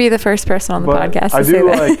 You wouldn't be the first person on the podcast to say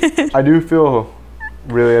that. I do feel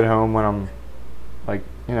really at home when I'm, like,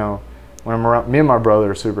 when I'm around. Me and my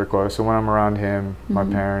brother are super close, so when I'm around him, my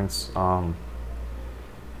parents,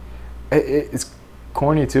 it's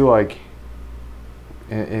corny too. Like,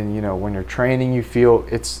 and when you're training, you feel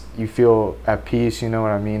at peace. You know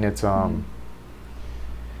what I mean? It's the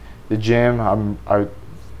gym.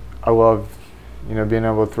 I love, being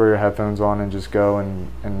able to throw your headphones on and just go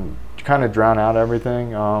and kind of drown out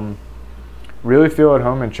everything. Really feel at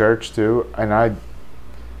home in church too. And I,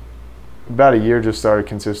 about a year, just started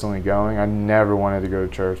consistently going. I never wanted to go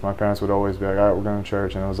to church. My parents would always be like, all right, we're going to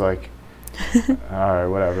church. And it was like, all right,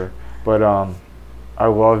 whatever. But I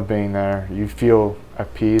love being there. You feel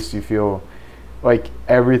at peace. You feel like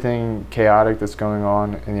everything chaotic that's going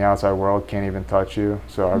on in the outside world can't even touch you.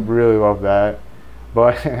 So I really love that.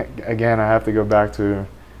 But again, I have to go back to,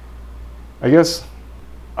 I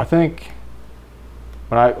think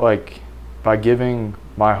when by giving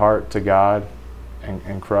my heart to God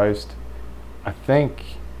and Christ, I think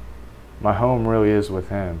my home really is with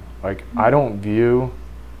Him. Like, I don't view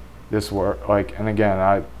this world, like, and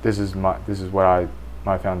again, this is my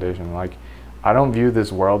foundation. Like, I don't view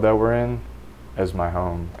this world that we're in as my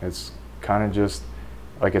home. It's kind of just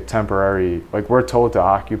like a temporary, like, we're told to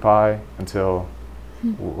occupy until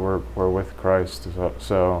we're with Christ.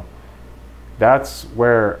 So that's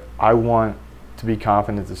where I want to be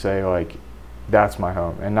confident to say, like, that's my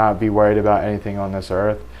home, and not be worried about anything on this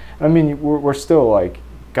earth. I mean, we're still, like,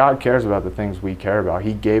 God cares about the things we care about.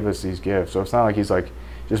 He gave us these gifts, so it's not like He's like,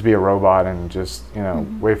 just be a robot and just,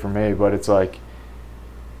 wait for me. But it's like,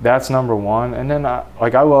 that's number one. And then I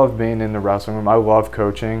love being in the wrestling room. I love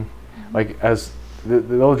coaching. Like, as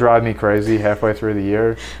they'll drive me crazy halfway through the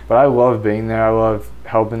year, but I love being there. I love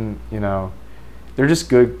helping, they're just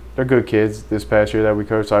good. They're good kids this past year that we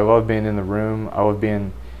coached. So I love being in the room. I love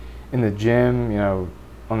being in the gym,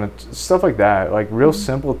 on the stuff like that, like real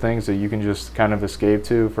simple things that you can just kind of escape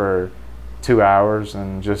to for 2 hours,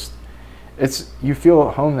 and just you feel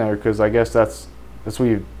at home there, because I guess that's what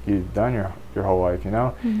you've done your whole life,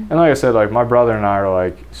 And like I said, like my brother and I are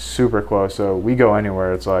like super close, so we go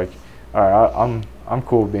anywhere. It's like, all right, I'm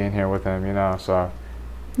cool being here with him, So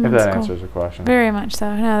if that answers the question. Very much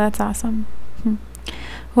so. No, that's awesome.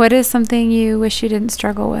 What is something you wish you didn't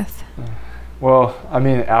struggle with? Well, I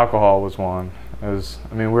mean, alcohol was one.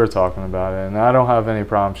 We were talking about it, and I don't have any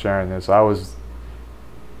problem sharing this. I was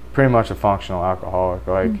pretty much a functional alcoholic.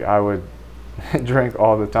 Like I would drink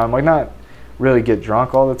all the time, like not really get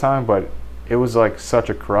drunk all the time, but it was like such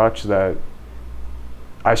a crutch that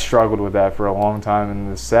I struggled with that for a long time.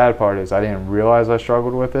 And the sad part is I didn't realize I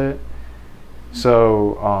struggled with it.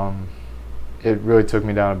 So it really took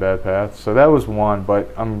me down a bad path. So that was one,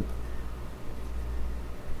 but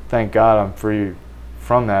thank God I'm free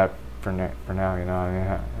from that for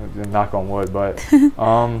now, knock on wood. But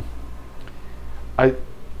I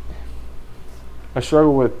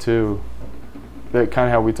struggle with too, that kind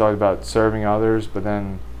of how we talked about serving others, but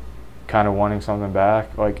then kind of wanting something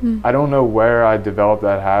back. Like I don't know where I developed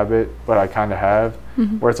that habit, but I kind of have,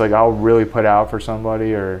 where it's like I'll really put out for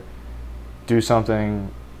somebody or do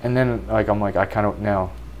something, and then like I'm like, I kind of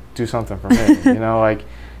now do something for me. Like I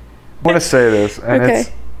want to say this,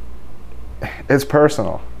 and it's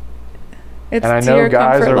personal. And I know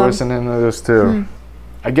guys are listening to this too.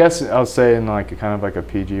 I guess I'll say in like a kind of like a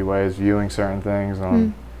PG way, is viewing certain things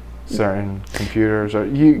on certain computers, or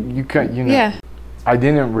Yeah. I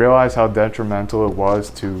didn't realize how detrimental it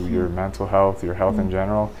was to your mental health, your health in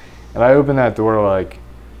general. And I opened that door like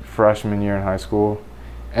freshman year in high school,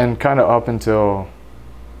 and kind of up until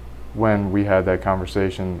when we had that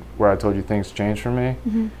conversation where I told you things changed for me.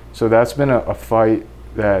 So that's been a fight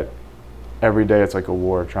that every day it's like a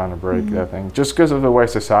war trying to break that thing, just because of the way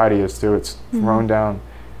society is too. It's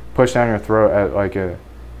pushed down your throat at like a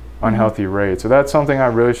unhealthy rate. So that's something I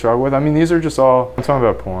really struggle with. I mean, these are just all, I'm talking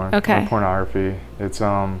about porn, like pornography. It's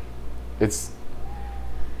I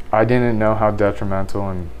didn't know how detrimental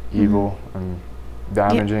and evil and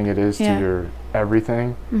damaging it is to your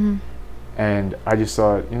everything. And I just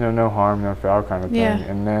thought, no harm, no foul kind of thing.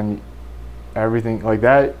 And then everything like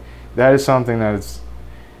that is something that is,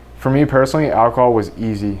 for me personally, alcohol was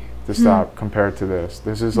easy to stop compared to this.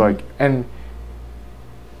 This is like, and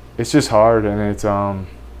it's just hard, and it's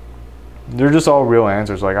they're just all real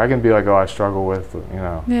answers. Like I can be like, oh, I struggle with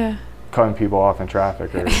cutting people off in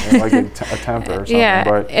traffic, or like a temper or something.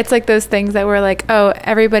 But it's like those things that we're like, oh,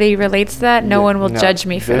 everybody relates to that. No one will judge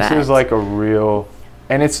me for that. This is like a real,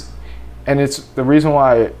 and it's the reason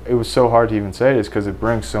why it was so hard to even say it is because it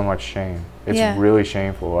brings so much shame. It's really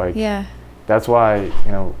shameful. Like that's why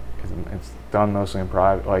it's done mostly in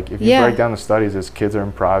private. Like if you break down the studies, as kids are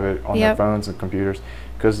in private on their phones and computers,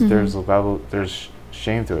 because there's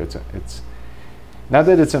shame to it. It's not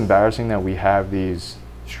that it's embarrassing that we have these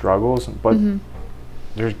struggles, but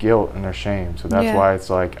there's guilt and there's shame. So that's why it's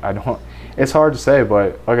like it's hard to say,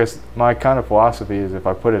 but I guess my kind of philosophy is if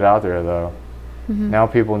I put it out there though, now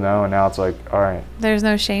people know, and now it's like, all right, there's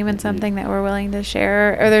no shame in something that we're willing to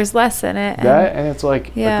share, or there's less in it. And it's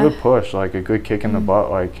like a good push, like a good kick in the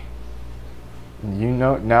butt. Like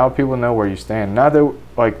now people know where you stand. Not that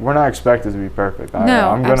like we're not expected to be perfect.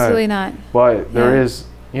 Absolutely not. But there is,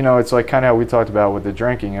 it's like kind of how we talked about with the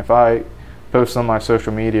drinking. If I post on my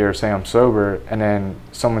social media or say I'm sober, and then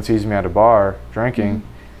someone sees me at a bar drinking,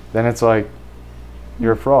 then it's like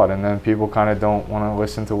you're a fraud, and then people kind of don't want to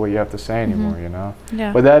listen to what you have to say anymore.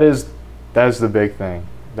 But that is the big thing.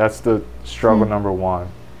 That's the struggle number one.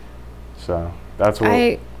 So that's what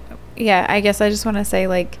I guess I just want to say,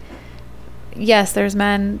 like, yes, there's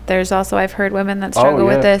men, there's also, I've heard women that struggle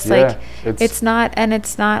with this. Like it's not,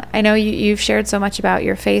 I know you've shared so much about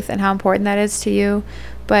your faith and how important that is to you,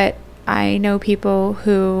 but I know people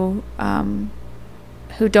who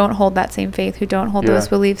don't hold that same faith, who don't hold those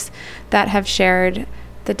beliefs, that have shared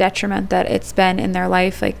the detriment that it's been in their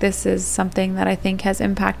life. Like this is something that I think has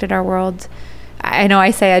impacted our world. I know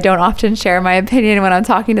I say I don't often share my opinion when I'm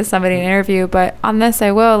talking to somebody in an interview, but on this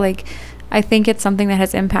I will. Like I think it's something that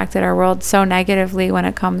has impacted our world so negatively when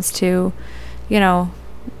it comes to,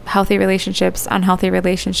 healthy relationships, unhealthy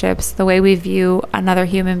relationships, the way we view another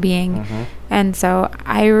human being. And so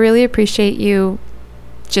I really appreciate you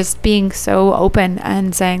just being so open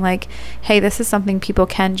and saying like, hey, this is something people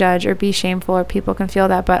can judge or be shameful, or people can feel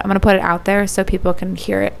that, but I'm going to put it out there so people can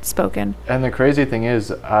hear it spoken. And the crazy thing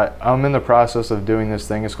is, I'm in the process of doing this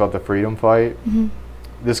thing. It's called the Freedom Fight. Mm-hmm.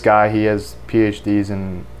 This guy, he has PhDs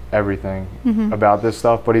in everything Mm-hmm. about this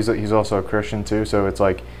stuff, but he's also a Christian too, so it's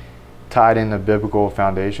like tied into biblical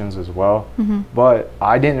foundations as well. Mm-hmm. But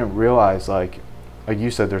I didn't realize, like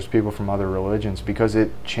you said, there's people from other religions, because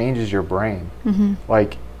it changes your brain. Mm-hmm.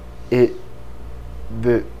 Like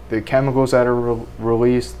the chemicals that are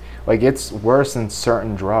released, like it's worse than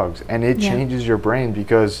certain drugs, and it changes your brain,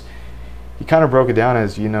 because he kind of broke it down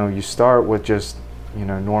as, you start with just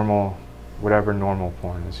normal, whatever normal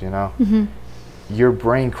porn is, Mm-hmm. your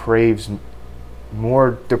brain craves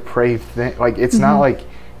more depraved things. Like it's Mm-hmm. not like,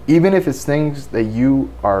 even if it's things that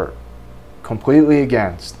you are completely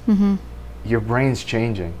against, Mm-hmm. your brain's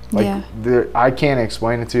changing. Like Yeah. I can't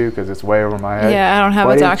explain it to you because it's way over my head. Yeah, I don't have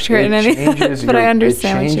a doctorate in anything, but I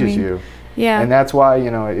understand It what you changes mean. you. Yeah. And that's why,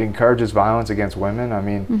 it encourages violence against women. I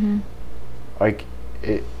mean, Mm-hmm. like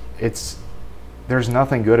it's there's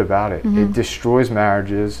nothing good about it. Mm-hmm. It destroys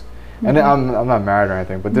marriages. And Mm-hmm. I'm not married or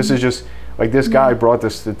anything, but this is just like, this guy brought the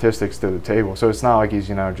statistics to the table. So it's not like he's,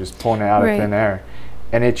 just pulling it out of thin air.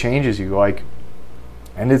 And it changes you, like,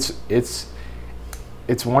 and it's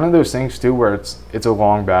one of those things too where it's a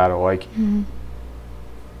long battle. Like, Mm-hmm.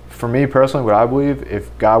 for me personally, what I believe,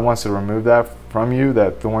 if God wants to remove that from you,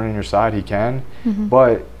 that thorn in your side, he can. Mm-hmm.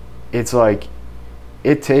 But it's like,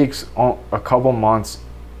 it takes a couple months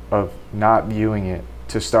of not viewing it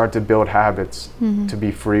to start to build habits Mm-hmm. to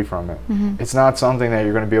be free from it. Mm-hmm. It's not something that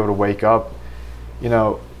you're going to be able to wake up.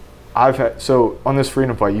 So on this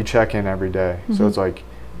Freedom Fight, you check in every day. Mm-hmm. So it's like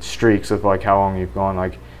streaks of like how long you've gone.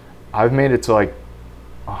 Like, I've made it to like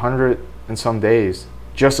 100 and some days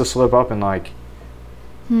just to slip up and like,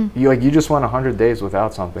 you just went 100 days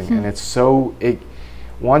without something. And it's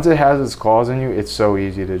once it has its claws in you, it's so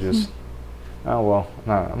easy to just, oh well,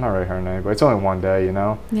 I'm not really hurting anybody. It's only one day,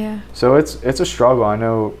 Yeah. So it's a struggle, I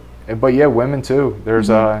know. But yeah, women too. There's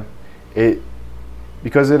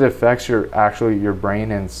because it affects your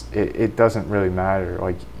brain, and it doesn't really matter.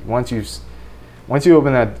 Like once you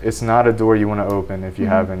open that, it's not a door you want to open if you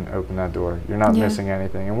haven't opened that door. You're not missing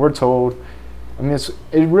anything. And we're told, I mean,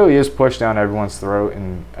 it really is pushed down everyone's throat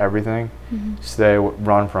and everything. Mm-hmm.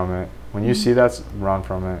 Run from it. When you see that, run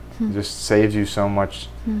from it. It just saves you so much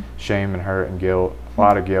shame and hurt and guilt, a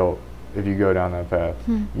lot of guilt, if you go down that path.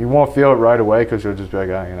 You won't feel it right away because you'll just be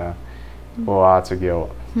like, lots of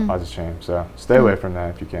guilt, lots of shame. So stay away from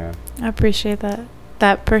that if you can. I appreciate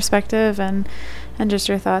that perspective and just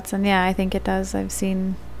your thoughts. And yeah, I think it does. I've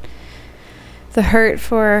seen the hurt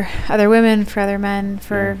for other women, for other men,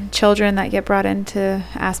 for children that get brought into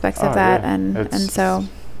aspects of that. Yeah. And so,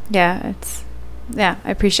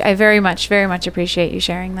 I very much appreciate you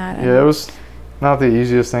sharing that. Yeah, it was not the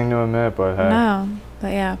easiest thing to admit, but hey. No,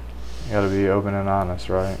 but yeah. You gotta be open and honest,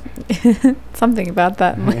 right? Something about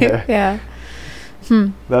that. Yeah.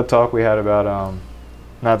 That talk we had about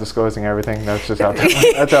not disclosing everything, that's just out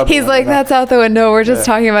that's out the He's window like, now. that's out the window. We're just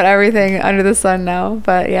talking about everything under the sun now.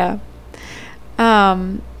 But yeah.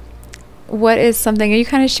 What is something, you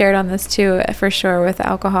kind of shared on this too, for sure, with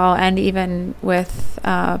alcohol and even with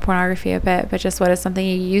pornography a bit, but just what is something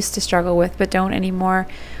you used to struggle with but don't anymore,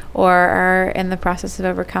 or are in the process of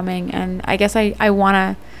overcoming? And I guess I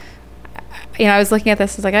want to, I was looking at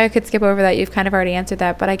this, it's like, I could skip over that. You've kind of already answered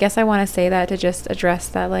that, but I guess I want to say that to just address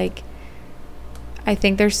that, like, I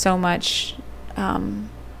think there's so much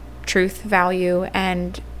truth, value,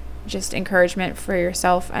 and just encouragement for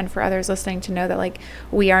yourself and for others listening to know that, like,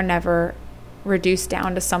 we are never reduced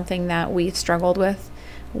down to something that we've struggled with.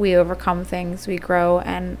 We overcome things, we grow,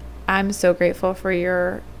 and I'm so grateful for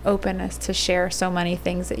your openness to share so many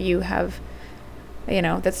things that you have,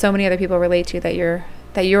 that so many other people relate to, that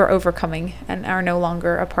you're overcoming and are no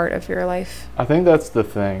longer a part of your life. I think that's the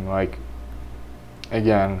thing. Like,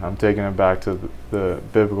 again, I'm taking it back to the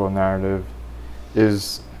biblical narrative,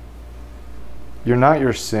 is you're not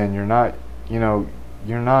your sin. You're not,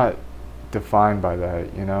 you're not defined by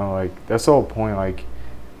that, like, that's the whole point. Like,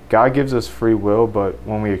 God gives us free will, but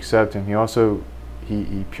when we accept him, he also,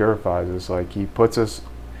 he purifies us. Like, he puts us,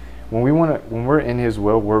 when we're in his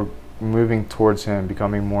will, we're moving towards him,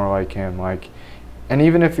 becoming more like him. Like, and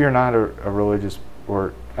even if you're not a religious,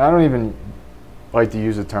 or I don't even like to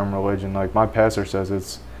use the term religion, like my pastor says,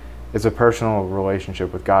 it's a personal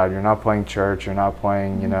relationship with God. You're not playing church, you're not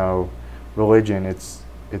playing, religion. It's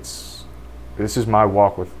this is my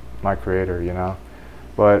walk with my creator,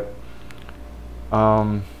 but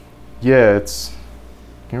yeah, it's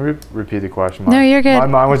Can you repeat the question? No, you're good. My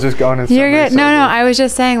mind was just going in You're good. No, I was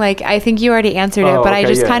just saying, like, I think you already answered it, but I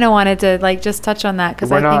just kind of wanted to, like, just touch on that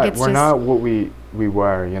because I think it's we're not what we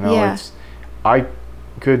were, you know. Yeah. I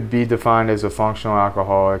could be defined as a functional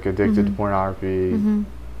alcoholic, addicted to pornography,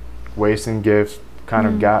 wasting gifts, kind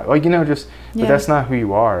of guy, like, you know, just. But that's not who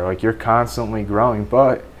you are. Like, you're constantly growing,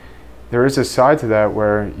 but there is a side to that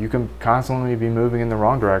where you can constantly be moving in the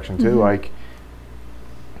wrong direction too. Like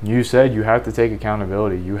you said, you have to take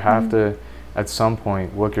accountability. You have to, at some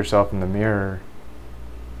point, look yourself in the mirror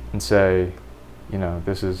and say, you know,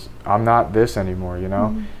 I'm not this anymore, you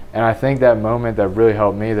know? And I think that moment that really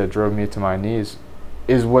helped me, that drove me to my knees,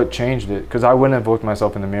 is what changed it. Because I wouldn't have looked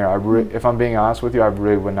myself in the mirror. If I'm being honest with you, I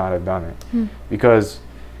really would not have done it. Because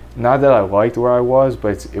not that I liked where I was,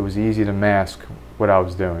 but it was easy to mask what I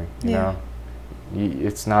was doing, you know?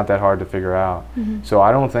 It's not that hard to figure out. So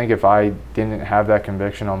I don't think if I didn't have that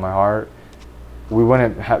conviction on my heart, we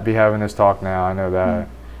wouldn't be having this talk now. I know that.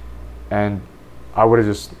 And I would have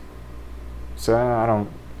just said,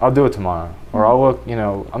 I'll do it tomorrow. Or I'll look, you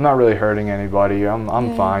know, I'm not really hurting anybody.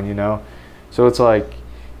 I'm fine, you know? So it's like,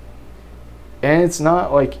 and it's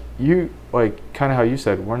not like kind of how you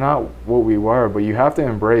said, we're not what we were, but you have to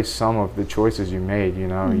embrace some of the choices you made, you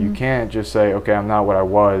know? You can't just say, okay, I'm not what I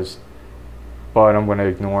was, but I'm going to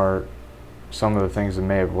ignore some of the things that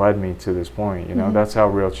may have led me to this point, you know? That's how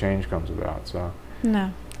real change comes about, so.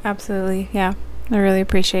 No, absolutely, yeah. I really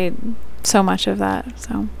appreciate so much of that,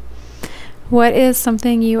 so. What is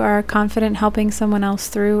something you are confident helping someone else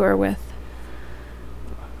through or with?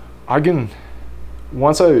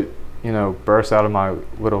 Once I, you know, burst out of my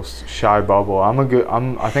little shy bubble, I think we're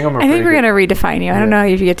going to redefine you. I don't know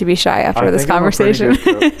if you get to be shy after this conversation.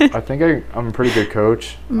 I think I'm a pretty good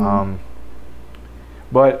coach.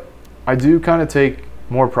 But I do kind of take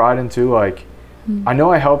more pride into, like, I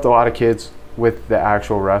know I helped a lot of kids with the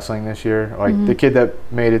actual wrestling this year. Like, the kid that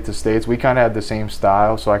made it to States, we kind of had the same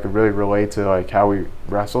style, so I could really relate to, like, how we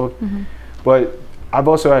wrestled. But I've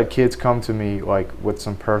also had kids come to me, like, with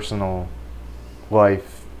some personal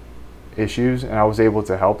life issues, and I was able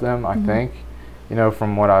to help them, I think, you know,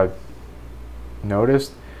 from what I've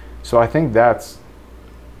noticed. So I think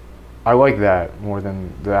I like that more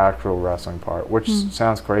than the actual wrestling part, which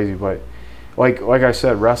sounds crazy, but like I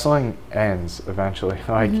said, wrestling ends eventually.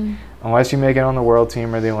 Like, unless you make it on the world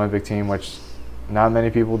team or the Olympic team, which not many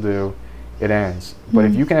people do, it ends. But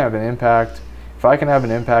if you can have an impact, if I can have an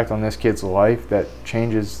impact on this kid's life that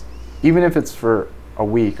changes, even if it's for a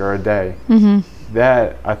week or a day,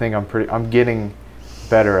 that I think I'm getting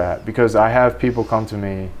better at, because I have people come to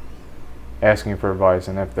me asking for advice,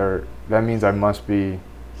 and that means I must be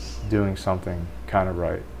doing something kind of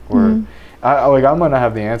right, or I might not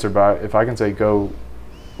have the answer, but if I can say, go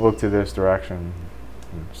look to this direction,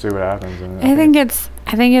 see what happens. And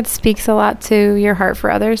I think it speaks a lot to your heart for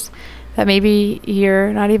others, that maybe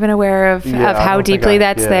you're not even aware of how deeply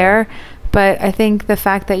that's there. But I think the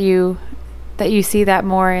fact that you see that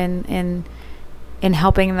more in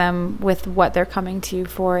helping them with what they're coming to you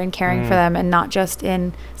for and caring for them, and not just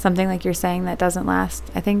in something like you're saying that doesn't last.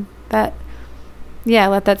 I think that,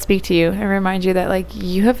 let that speak to you and remind you that, like,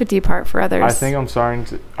 you have a deep heart for others. I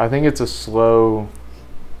think it's a slow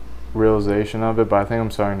realization of it, but I think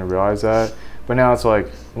I'm starting to realize that. But now it's like,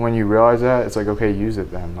 when you realize that, it's like, okay, use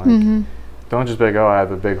it then. Like, don't just be like, oh, I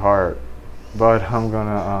have a big heart, but I'm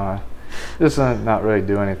gonna just not really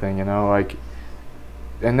do anything, you know? Like,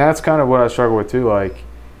 and that's kind of what I struggle with too. Like,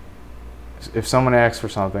 if someone asks for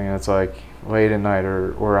something and it's like late at night,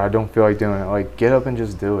 or I don't feel like doing it, like, get up and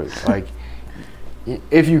just do it. Like,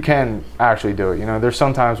 if you can actually do it, you know, there's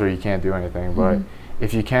some times where you can't do anything, but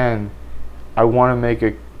if you can, I want to make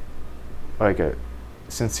a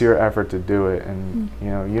sincere effort to do it. And you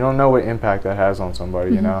know, you don't know what impact that has on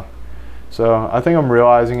somebody, you know? So I think I'm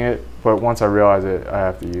realizing it, but once I realize it, I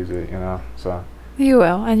have to use it, you know? So you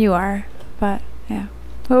will, and you are. But yeah,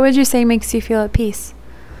 what would you say makes you feel at peace?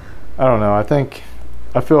 I don't know.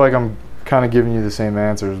 I feel like I'm kind of giving you the same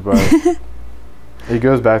answers, but it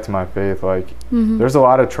goes back to my faith. Like, there's a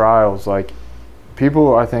lot of trials. Like,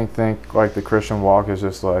 people, I think like the Christian walk is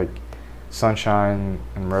just like sunshine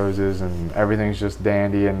and roses and everything's just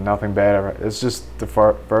dandy and nothing bad ever. It's just the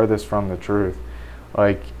furthest from the truth.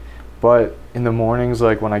 Like, but in the mornings,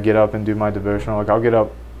 like when I get up and do my devotional, like I'll get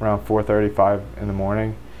up around 4:35 in the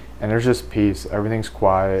morning, and there's just peace. Everything's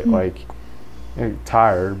quiet. Like, you're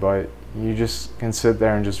tired, but you just can sit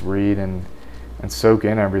there and just read and soak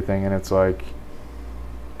in everything. And it's like,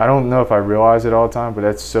 I don't know if I realize it all the time, but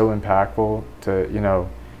that's so impactful to, you know,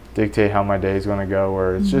 dictate how my day is going to go.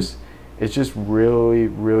 Or it's just really,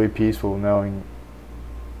 really peaceful knowing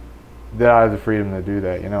that I have the freedom to do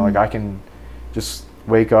that. You know, like I can just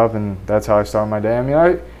wake up and that's how I start my day. I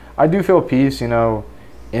mean, I do feel peace, you know,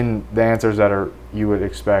 in the answers that are you would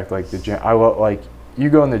expect, like the gym. I love, like, you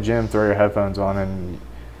go in the gym, throw your headphones on, and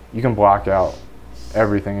you can block out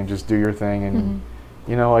everything and just do your thing, and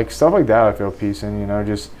you know, like stuff like that I feel peace in, you know,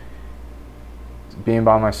 just being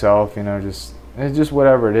by myself, you know, just it's just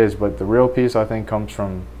whatever it is. But the real peace, I think, comes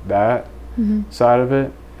from that side of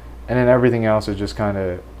it, and then everything else is just kind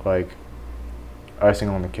of like icing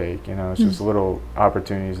on the cake, you know. It's just little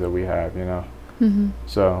opportunities that we have, you know.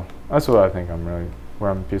 So that's what I think where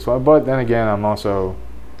I'm peaceful. But then again, I'm also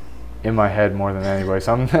in my head more than anybody,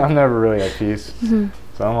 so I'm never really at peace.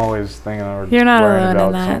 So I'm always thinking or you're not worrying alone about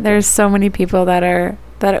in that. something. There's so many people that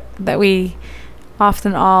we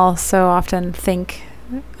so often think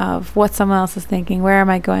of what someone else is thinking. Where am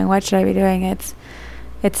I going? What should I be doing? It's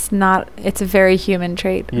a very human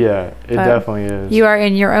trait. Yeah, it definitely is. You are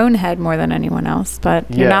in your own head more than anyone else, but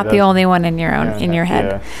you're not the only one in your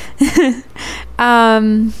head.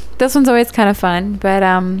 This one's always kind of fun, but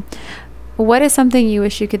what is something you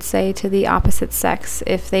wish you could say to the opposite sex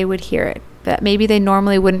if they would hear it, that maybe they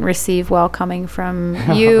normally wouldn't receive well, coming from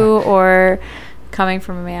you or coming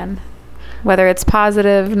from a man? Whether it's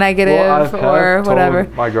positive, negative, or whatever. I've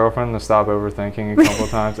told my girlfriend to stop overthinking a couple of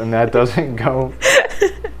times, and that doesn't go.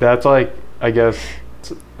 That's like, I guess,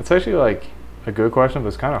 it's actually like a good question, but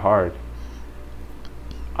it's kind of hard.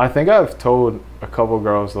 I think I've told a couple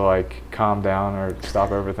girls to like calm down or stop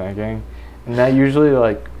overthinking, and that usually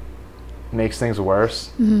like makes things worse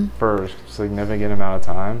for a significant amount of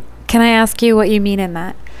time. Can I ask you what you mean in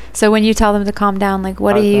that? So when you tell them to calm down, like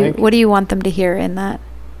what do you want them to hear in that?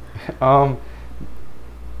 Well,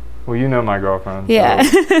 you know my girlfriend. Yeah.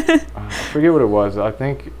 So, I forget what it was. I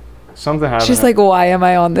think something happened. She's like, why am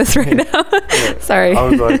I on this right now? Yeah. Sorry. I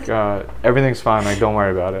was like, everything's fine. Like, don't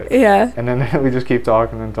worry about it. Yeah. And then we just keep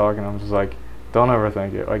talking and talking. I'm just like, don't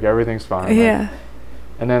overthink it. Like, everything's fine. Yeah. Like,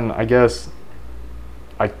 and then I guess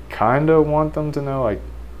I kind of want them to know, like,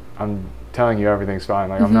 I'm telling you everything's fine.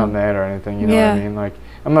 Like, I'm not mad or anything. You know what I mean? Like,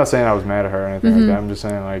 I'm not saying I was mad at her or anything like that. I'm just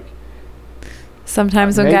saying, like,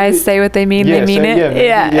 sometimes when guys say what they mean, they mean it.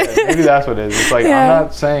 Maybe that's what it is. It's like, I'm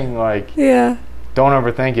not saying, like, don't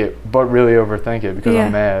overthink it, but really overthink it because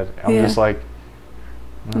I'm mad. I'm just like,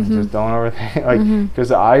 just don't overthink. Like,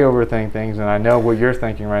 because I overthink things, and I know what you're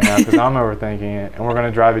thinking right now because I'm overthinking it, and we're going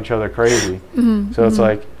to drive each other crazy. So it's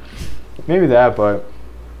like, maybe that, but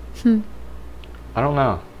I don't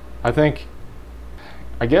know.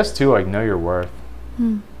 I guess, too, like, know your worth.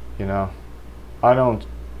 You know? I don't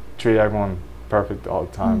treat everyone perfect all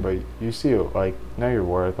the time, but you see, like, know your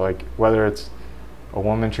worth. Like, whether it's a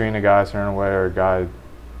woman treating a guy a certain way or a guy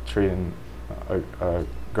treating a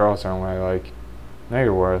girl a certain way, like, know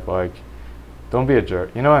your worth. Like, don't be a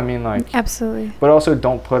jerk. You know what I mean? Like, absolutely. But also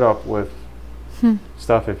don't put up with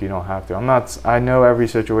stuff if you don't have to. I know every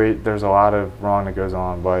situation, there's a lot of wrong that goes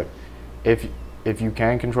on, but if you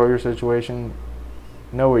can control your situation,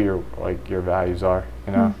 know what your values are,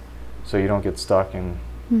 you know, so you don't get stuck in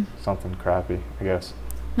something crappy, I guess.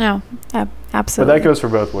 No, absolutely. But that goes for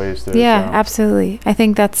both ways too. Yeah, so. absolutely. I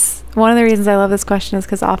think that's one of the reasons I love this question, is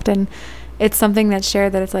because often it's something that's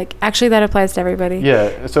shared that it's like, actually that applies to everybody.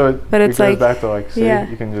 Yeah, so but it it's goes like, back to like, see,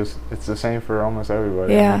 you can just, it's the same for almost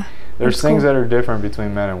everybody. Yeah. I mean, there's things that are different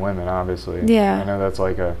between men and women, obviously. Yeah. I know that's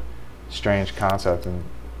like a strange concept,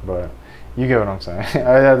 but you get what I'm saying.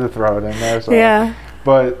 I had to throw it in there. So. Yeah.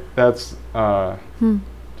 But that's,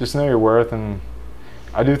 just know your worth. And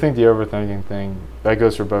I do think the overthinking thing, that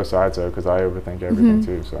goes for both sides though, because I overthink everything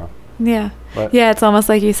too, so. Yeah. But yeah, it's almost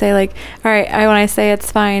like you say, like, all right, when I say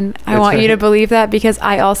it's fine, I want you to believe that, because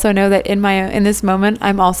I also know that in this moment,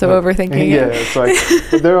 I'm also overthinking it. Yeah, it's like,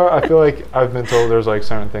 I feel like I've been told there's like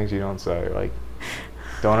certain things you don't say, like,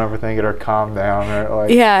 don't overthink it or calm down or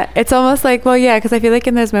like. Yeah, it's almost like, well, yeah, because I feel like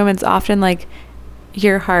in those moments, often like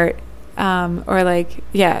your heart, or like,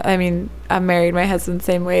 yeah, I mean, I'm married, my husband's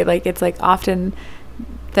the same way. Like, it's like often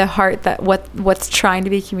the heart that what's trying to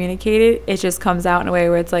be communicated, it just comes out in a way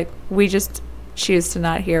where it's like, we just choose to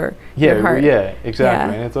not hear your heart. Yeah,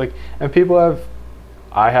 exactly. And it's like, and people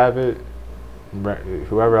I have it,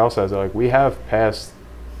 whoever else has it, like, we have past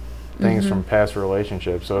things from past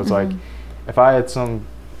relationships. So it's like, if I had some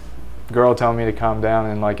girl tell me to calm down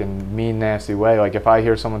in like a mean, nasty way, like if I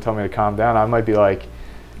hear someone tell me to calm down, I might be like,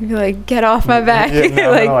 you're like, get off my back. Yeah,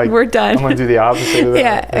 no, like, we're done. I'm going to do the opposite of that.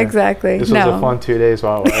 Yeah, exactly. This was a fun 2 days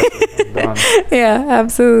while it lasted. I'm done. Yeah,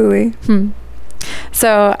 absolutely.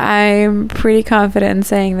 So I'm pretty confident in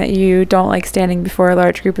saying that you don't like standing before a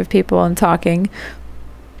large group of people and talking.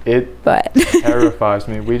 but terrifies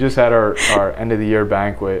me. We just had our end of the year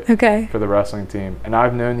banquet okay. for the wrestling team, and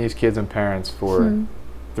I've known these kids and parents for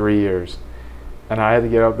 3 years, and I had to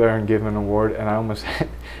get up there and give them an award, and I almost had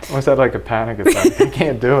like a panic attack. I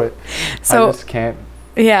can't do it. So, I just can't.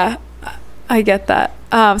 Yeah, I get that.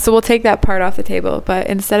 So we'll take that part off the table, but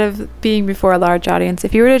instead of being before a large audience,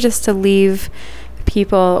 if you were to leave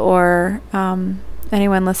people or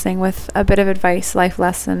anyone listening with a bit of advice, life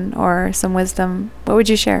lesson, or some wisdom, what would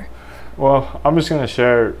you share? Well, I'm just going to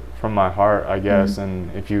share from my heart, I guess, and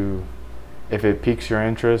if it piques your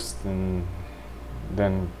interest, then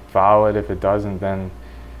follow it. If it doesn't, then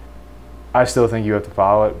I still think you have to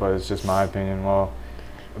follow it, but it's just my opinion. Well,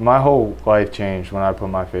 my whole life changed when I put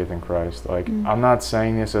my faith in Christ. Like, I'm not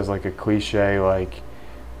saying this as like a cliche, like,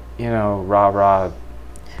 rah-rah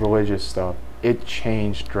religious stuff. It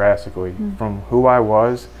changed drastically from who I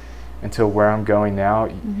was until where I'm going now.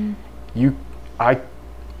 I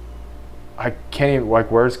can't even,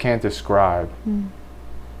 like, words can't describe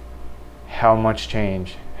how much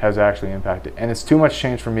change has actually impacted. And it's too much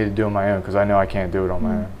change for me to do on my own, because I know I can't do it on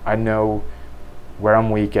my own. I know where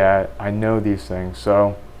I'm weak at. I know these things.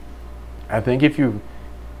 So I think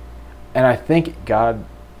I think God,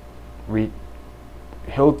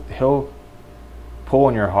 he'll pull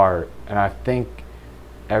in your heart. And I think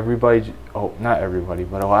not everybody,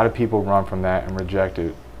 but a lot of people run from that and reject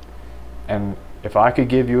it. And if I could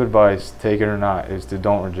give you advice, take it or not, is to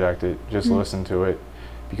don't reject it. Just listen to it.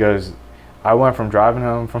 Because I went from driving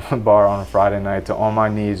home from a bar on a Friday night to on my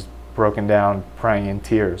knees, broken down, praying in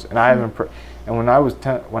tears. And I haven't and when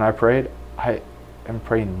I prayed, I haven't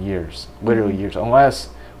prayed in years, literally years, unless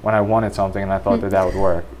when I wanted something and I thought that would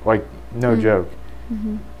work. Like, no joke.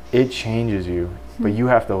 It changes you. But you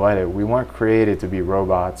have to let it. We weren't created to be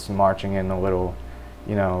robots marching in a little,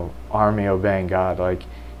 army obeying God. Like,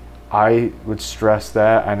 I would stress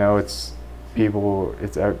that. I know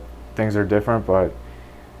things are different, but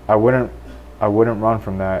I wouldn't run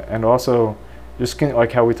from that. And also, just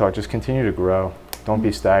like how we talked, just continue to grow. Don't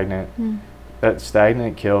be stagnant. That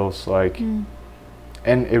stagnant kills. Like, and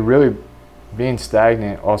it really, being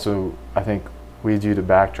stagnant also, I think, leads you to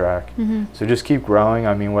backtrack. So just keep growing.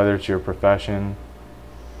 I mean, whether it's your profession,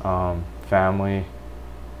 family,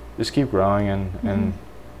 just keep growing. And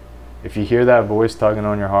if you hear that voice tugging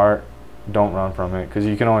on your heart, don't run from it, because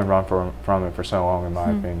you can only run from it for so long, in my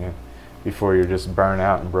opinion, before you're just burnt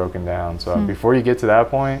out and broken down. So before you get to that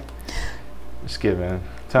point, just give in. I'm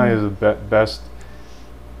telling you, it's the best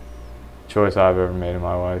choice I've ever made in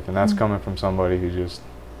my life, and that's coming from somebody who just,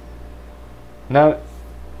 not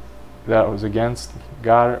that was against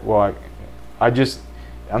God. Well, I'm just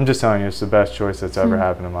telling you, it's the best choice that's ever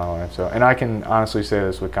happened in my life. So, and I can honestly say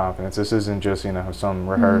this with confidence. This isn't just some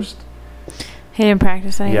rehearsed. He didn't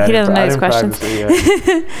practice any. Yeah, he doesn't know these questions.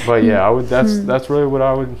 But yeah, I would. That's really what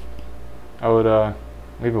I would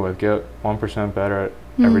leave it with. Get 1% better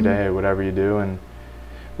every day at whatever you do, and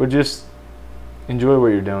would just enjoy what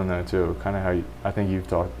you're doing though too. Kind of how I think you've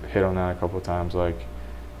hit on that a couple of times. Like,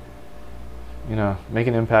 make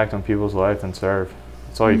an impact on people's life and serve.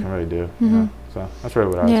 That's all you can really do. So that's really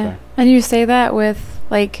what I would say. And you say that with,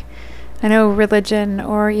 like, I know religion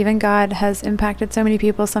or even God has impacted so many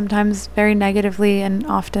people, sometimes very negatively and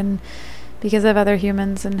often because of other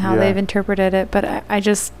humans and how they've interpreted it. But I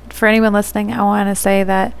just, for anyone listening, I want to say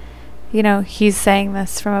that, he's saying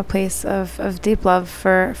this from a place of deep love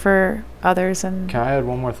for others. And can I add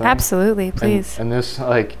one more thing? Absolutely, please. And this,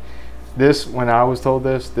 when I was told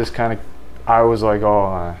this kind of, I was like,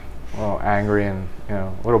 a little angry and, a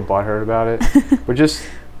little butthurt about it. But just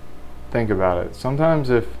think about it. Sometimes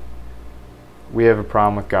if we have a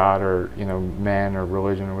problem with God or, man or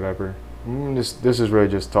religion or whatever, this is really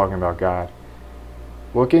just talking about God.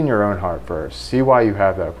 Look in your own heart first. See why you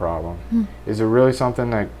have that problem. Is it really something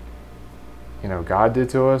that, God did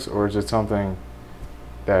to us, or is it something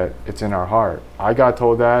that it's in our heart? I got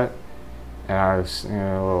told that, and I was,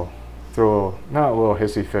 not a little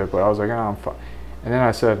hissy fit, but I was like, oh, I'm fine. And then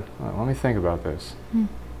I said, let me think about this.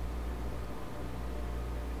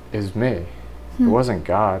 It's me. It wasn't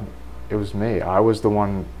God. It was me. I was the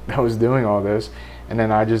one that was doing all this, and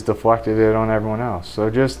then I just deflected it on everyone else. So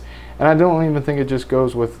and I don't even think it just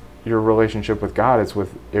goes with your relationship with God.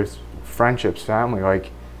 It's friendships, family.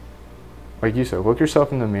 Like you said, look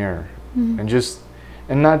yourself in the mirror and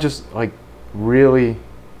not just like really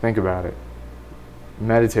think about it.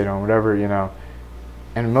 Meditate on whatever,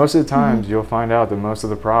 And most of the times you'll find out that most of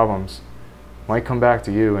the problems might come back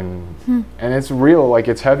to you, and it's real. Like,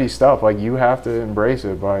 it's heavy stuff. Like, you have to embrace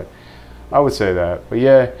it. But I would say that. But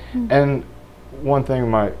yeah, and one thing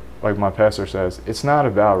like my pastor says, it's not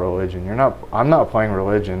about religion. I'm not playing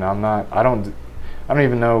religion. I don't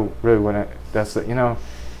even know really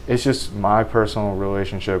it's just my personal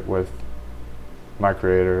relationship with my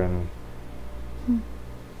Creator, and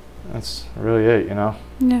that's really it,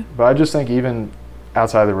 Yeah. But I just think even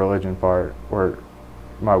outside the religion part, or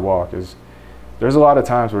my walk is, there's a lot of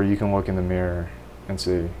times where you can look in the mirror and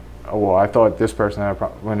see, oh, well, I thought this person had a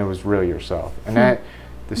problem, when it was really yourself. And that,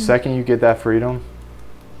 the second you get that freedom,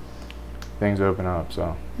 things open up.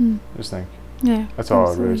 So just think. Yeah. That's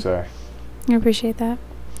all I'd really say. I appreciate that.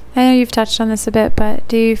 I know you've touched on this a bit, but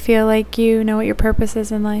do you feel like you know what your purpose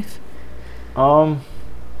is in life? I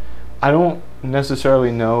don't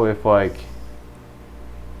necessarily know if like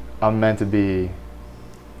I'm meant to be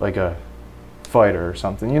like a fighter or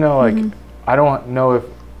something, like I don't know if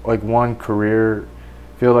like one career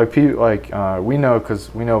field, like people like we know,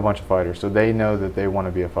 because we know a bunch of fighters, so they know that they want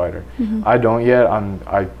to be a fighter. I don't yet.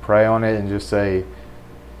 I pray on it and just say,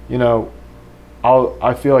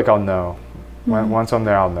 I feel like I'll know. Once I'm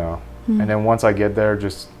there, I'll know. And then once I get there,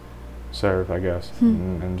 just serve, I guess,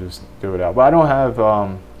 and just do it out. But I don't have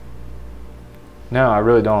no, I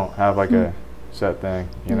really don't have like a set thing,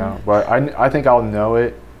 but I think I'll know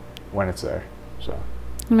it when it's there. So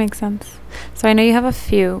that makes sense. So I know you have a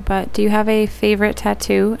few, but do you have a favorite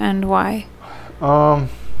tattoo, and why? I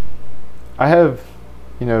have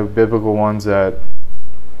biblical ones that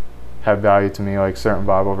have value to me, like certain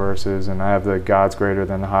Bible verses, and I have the God's greater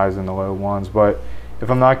than the highs and the low ones. But if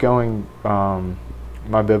I'm not going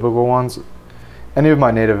my biblical ones, any of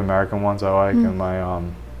my Native American ones I like, and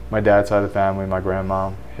my dad's side of the family, my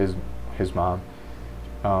grandma, his mom,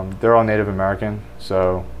 they're all Native American.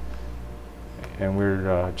 So, and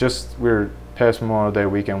we're past Memorial Day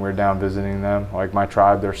weekend, we're down visiting them. Like my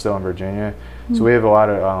tribe, they're still in Virginia, so we have a lot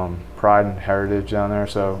of pride and heritage down there.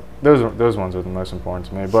 So those ones are the most important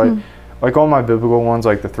to me. But like all my biblical ones,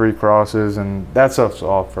 like the 3 crosses and that stuff's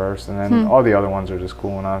all first, and then all the other ones are just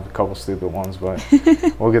cool, and I have a couple stupid ones, but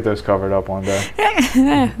we'll get those covered up one day.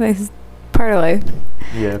 That's part of life.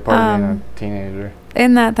 Yeah, part of being a teenager.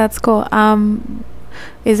 And that's cool.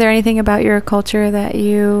 Is there anything about your culture that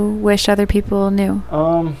you wish other people knew?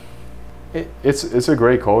 It's a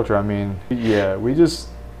great culture. I mean, yeah, we just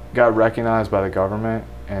got recognized by the government,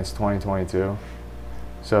 and it's 2022.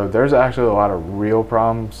 So there's actually a lot of real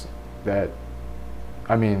problems that,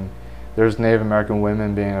 I mean, there's Native American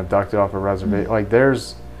women being abducted off a reservation. Like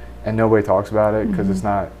and nobody talks about it because it's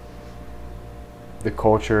not the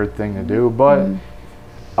culture thing to do. But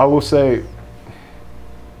I will say,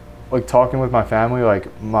 like talking with my family, like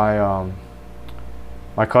my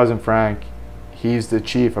cousin Frank, he's the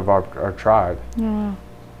chief of our tribe. Yeah.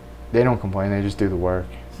 They don't complain, they just do the work.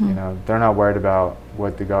 They're not worried about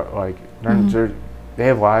what they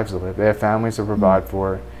have lives to live, they have families to provide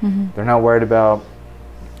for. They're not worried about,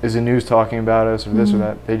 is the news talking about us or this or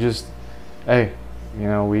that. They just, hey,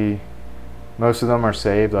 most of them are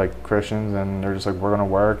saved, like Christians, and they're just like, we're gonna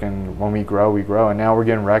work, and when we grow, and now we're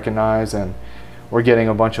getting recognized, and we're getting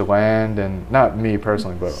a bunch of land, and not me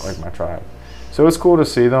personally, but like my tribe. So it's cool to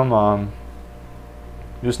see them,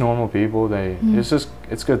 just normal people.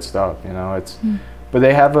 It's good stuff, it's, but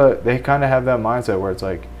they kind of have that mindset where it's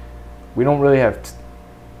like, we don't really have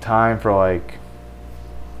time for like,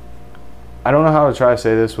 I don't know how to try to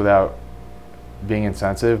say this without being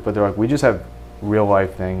insensitive, but they're like, we just have real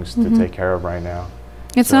life things to take care of right now.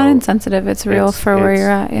 It's not insensitive, it's real for where you're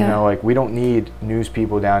at. Yeah. Like we don't need news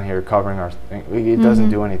people down here covering our thing. It doesn't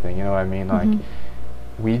do anything, you know what I mean? Like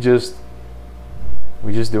we just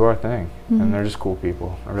do our thing, and they're just cool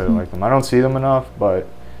people. I really like them. I don't see them enough, but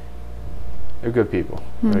they're good people,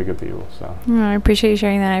 very good people. So I appreciate you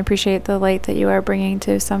sharing that. I appreciate the light that you are bringing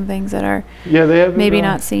to some things that are they have maybe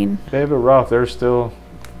not seen. They have it rough. There's still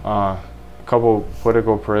a couple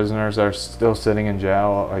political prisoners that are still sitting in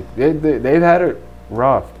jail. Like they've had it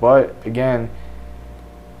rough, but again,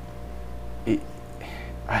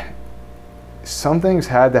 some things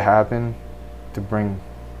had to happen to bring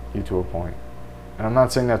you to a point. And I'm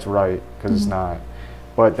not saying that's right, because it's not.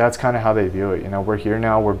 But that's kind of how they view it. We're here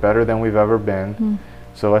now. We're better than we've ever been.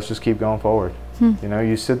 So let's just keep going forward.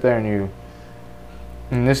 You sit there and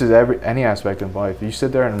this is any aspect of life. You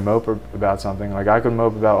sit there and mope about something. Like I could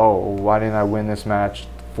mope about, why didn't I win this match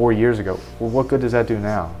 4 years ago? Well, what good does that do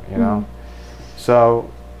now?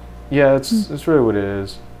 So, yeah, it's really what it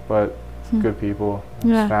is. But good people,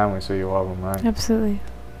 it's family, so you love them, right? Absolutely.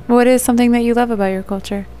 What is something that you love about your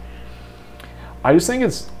culture? I just think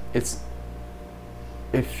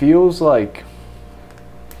it feels like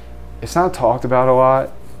it's not talked about a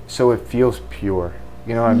lot, so it feels pure.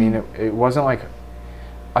 What I mean? It wasn't like,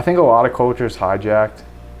 I think a lot of cultures hijacked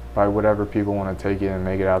by whatever people want to take it and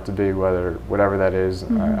make it out to be, whatever that is. I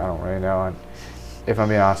don't really know. And if I'm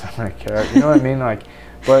being honest, I don't really care. You know what I mean? Like,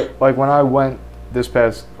 but like when I went this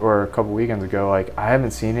past or a couple weekends ago, like I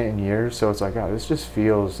haven't seen it in years, so it's like, oh, this just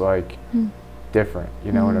feels like different.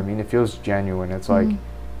 You know what I mean? It feels genuine. It's like,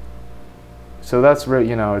 so that's really,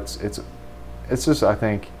 you know, it's just, I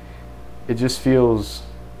think it just feels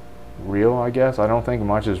real, I guess. I don't think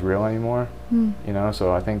much is real anymore, you know,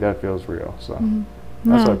 so I think that feels real. So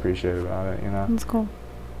that's what I appreciate about it, you know. That's cool.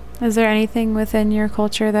 Is there anything within your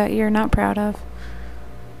culture that you're not proud of?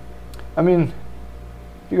 I mean,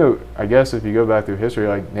 if you go back through history,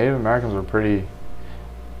 like Native Americans were pretty.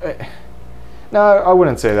 No, I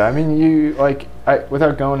wouldn't say that. I mean,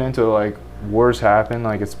 without going into like wars happen,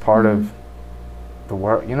 like it's part of the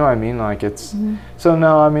world. You know what I mean? Like it's. So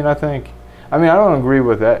no, I mean, I don't agree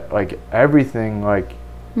with that. Like everything, like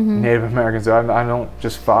Native Americans. I don't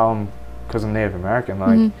just follow them because I'm Native American.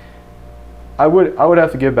 Like I would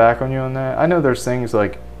have to get back on you on that. I know there's things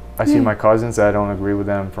like I see my cousins that I don't agree with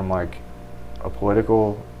them from like a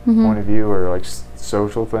political point of view or like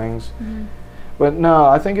social things. But no,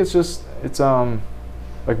 I think it's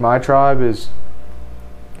like my tribe is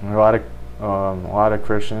a lot of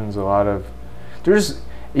Christians, they're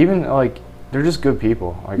just good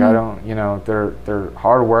people. Like I don't, you know, they're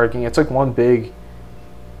hardworking. It's like one big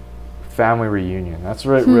family reunion. That's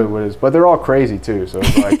really what it is. But they're all crazy too, so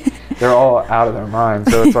it's like they're all out of their mind.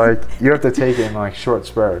 So it's like you have to take it in like short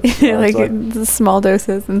spurts. So like small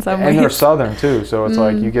doses in some ways. And they're Southern too, so it's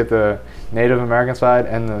like you get the Native American side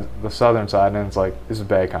and the Southern side, and it's like this is a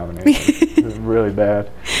bad combination. It's really bad.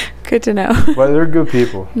 Good to know. But they're good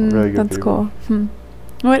people. Really good people. That's cool.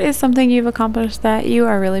 What is something you've accomplished that you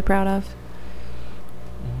are really proud of?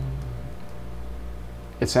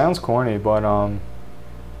 It sounds corny, but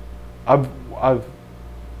I've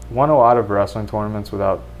won a lot of wrestling tournaments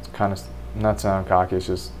without kind of not sounding cocky. It's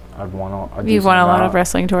just You've won a lot of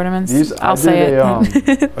wrestling tournaments. I'll say it. A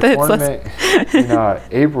tournament in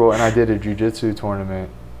April, and I did a jiu-jitsu tournament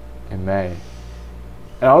in May,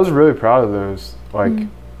 and I was really proud of those. Like,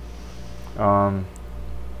 I've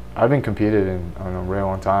been competed in a really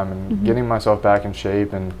long time, and getting myself back in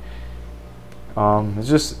shape, and it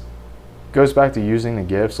just goes back to using the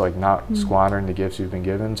gifts, like not squandering the gifts you've been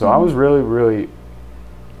given. So I was really, really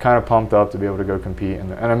kind of pumped up to be able to go compete,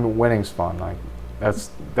 and winning's fun. Like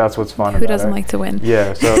that's what's fun about it. Who doesn't like to win?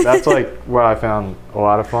 Yeah, so that's like where I found a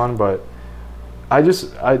lot of fun. But I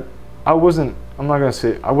wasn't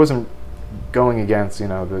going against, you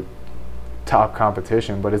know, the top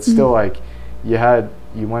competition, but it's still like you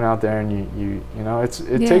went out there and you know,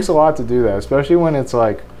 it takes a lot to do that, especially when it's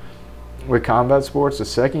like with combat sports, the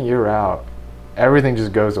second year out, everything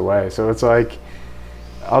just goes away. So it's like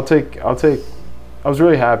I was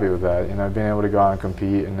really happy with that, you know, being able to go out and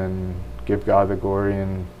compete and then give God the glory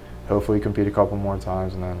and hopefully compete a couple more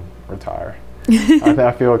times and then retire.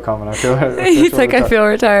 I feel it coming. I feel it. It's like I feel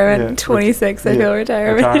retirement. Yeah, 26, I feel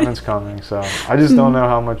retirement. Retirement's coming, so I just don't know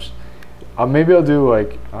how much. Maybe I'll do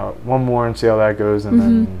like one more and see how that goes, and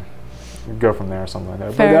then go from there or something like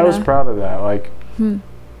that. Fair but I enough. was proud of that. Like, it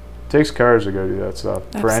takes courage to go do that stuff.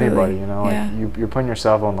 Absolutely. For anybody, you know. Like you're putting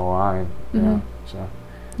yourself on the line, you know. So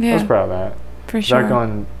I was proud of that. For sure. Not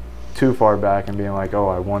going too far back and being like, oh,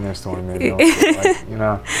 I won this tournament, like, you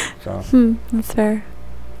know. So that's fair.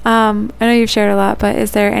 I know you've shared a lot, but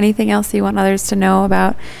is there anything else you want others to know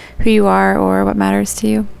about who you are or what matters to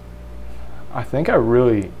you? I think I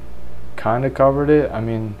really kind of covered it. I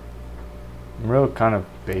mean, I'm real kind of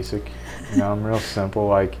basic, you know. I'm real simple.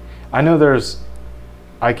 Like, I know there's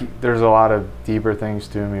a lot of deeper things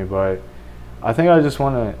to me, but I think I just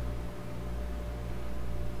want to.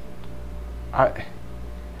 I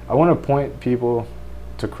want to point people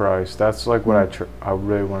to Christ. That's like what I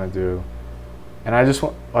really want to do, and I just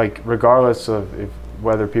want, like, regardless of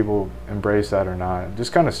whether people embrace that or not,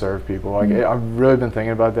 just kind of serve people. Like I've really been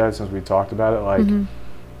thinking about that since we talked about it. Like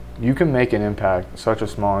you can make an impact, such a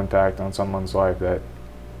small impact on someone's life that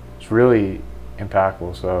it's really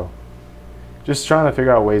impactful. So just trying to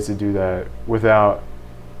figure out ways to do that without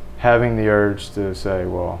having the urge to say,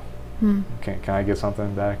 well, can I get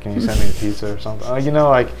something back? Can you send me a pizza or something? Like, you know,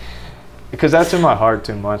 like, because that's in my heart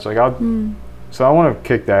too much. Like so I want to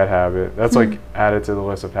kick that habit. That's like added to the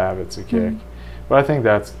list of habits to kick. But I think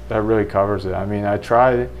that really covers it. I mean, I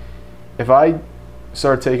try. If I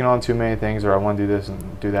start taking on too many things, or I want to do this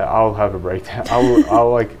and do that, I'll have a breakdown. I'll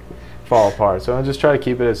like fall apart. So I just try to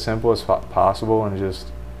keep it as simple as possible and just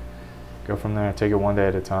go from there. Take it one day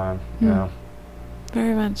at a time. You know.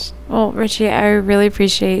 Very much. Well, Richie, I really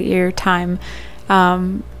appreciate your time.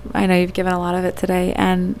 I know you've given a lot of it today,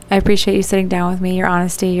 and I appreciate you sitting down with me, your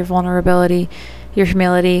honesty, your vulnerability, your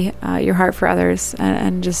humility, your heart for others,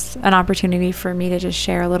 and just an opportunity for me to just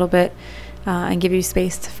share a little bit and give you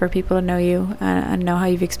space for people to know you and know how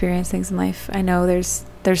you've experienced things in life. I know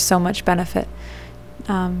there's so much benefit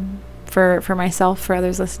for myself, for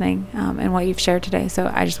others listening, and what you've shared today.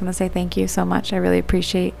 So I just want to say thank you so much. I really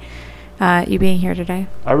appreciate you being here today.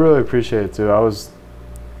 I really appreciate it too. I was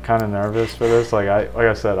kind of nervous for this. Like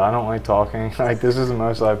I said, I don't like talking. Like this is the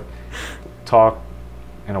most I've talked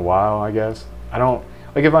in a while, I guess. I don't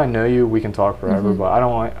like, if I know you, we can talk forever, but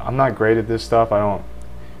I'm not great at this stuff. I don't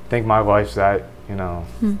think my life's that,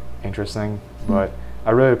 interesting, but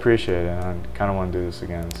I really appreciate it, and I kind of want to do this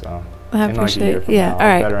again, so I appreciate it. Yeah, all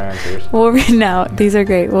right. Better answers. No, these are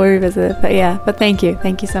great. We'll revisit it, but thank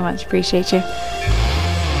you so much. Appreciate you.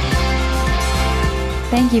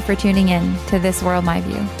 Thank you for tuning in to This World My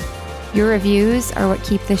View. Your reviews are what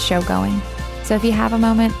keep this show going. So if you have a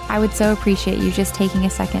moment, I would so appreciate you just taking a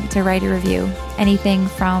second to write a review. Anything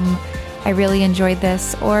from I really enjoyed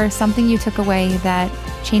this, or something you took away that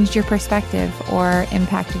changed your perspective or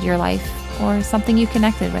impacted your life, or something you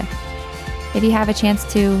connected with. If you have a chance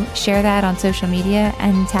to share that on social media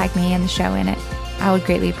and tag me and the show in it, I would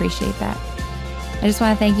greatly appreciate that. I just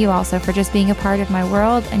want to thank you also for just being a part of my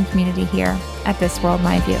world and community here at This World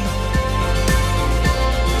My View.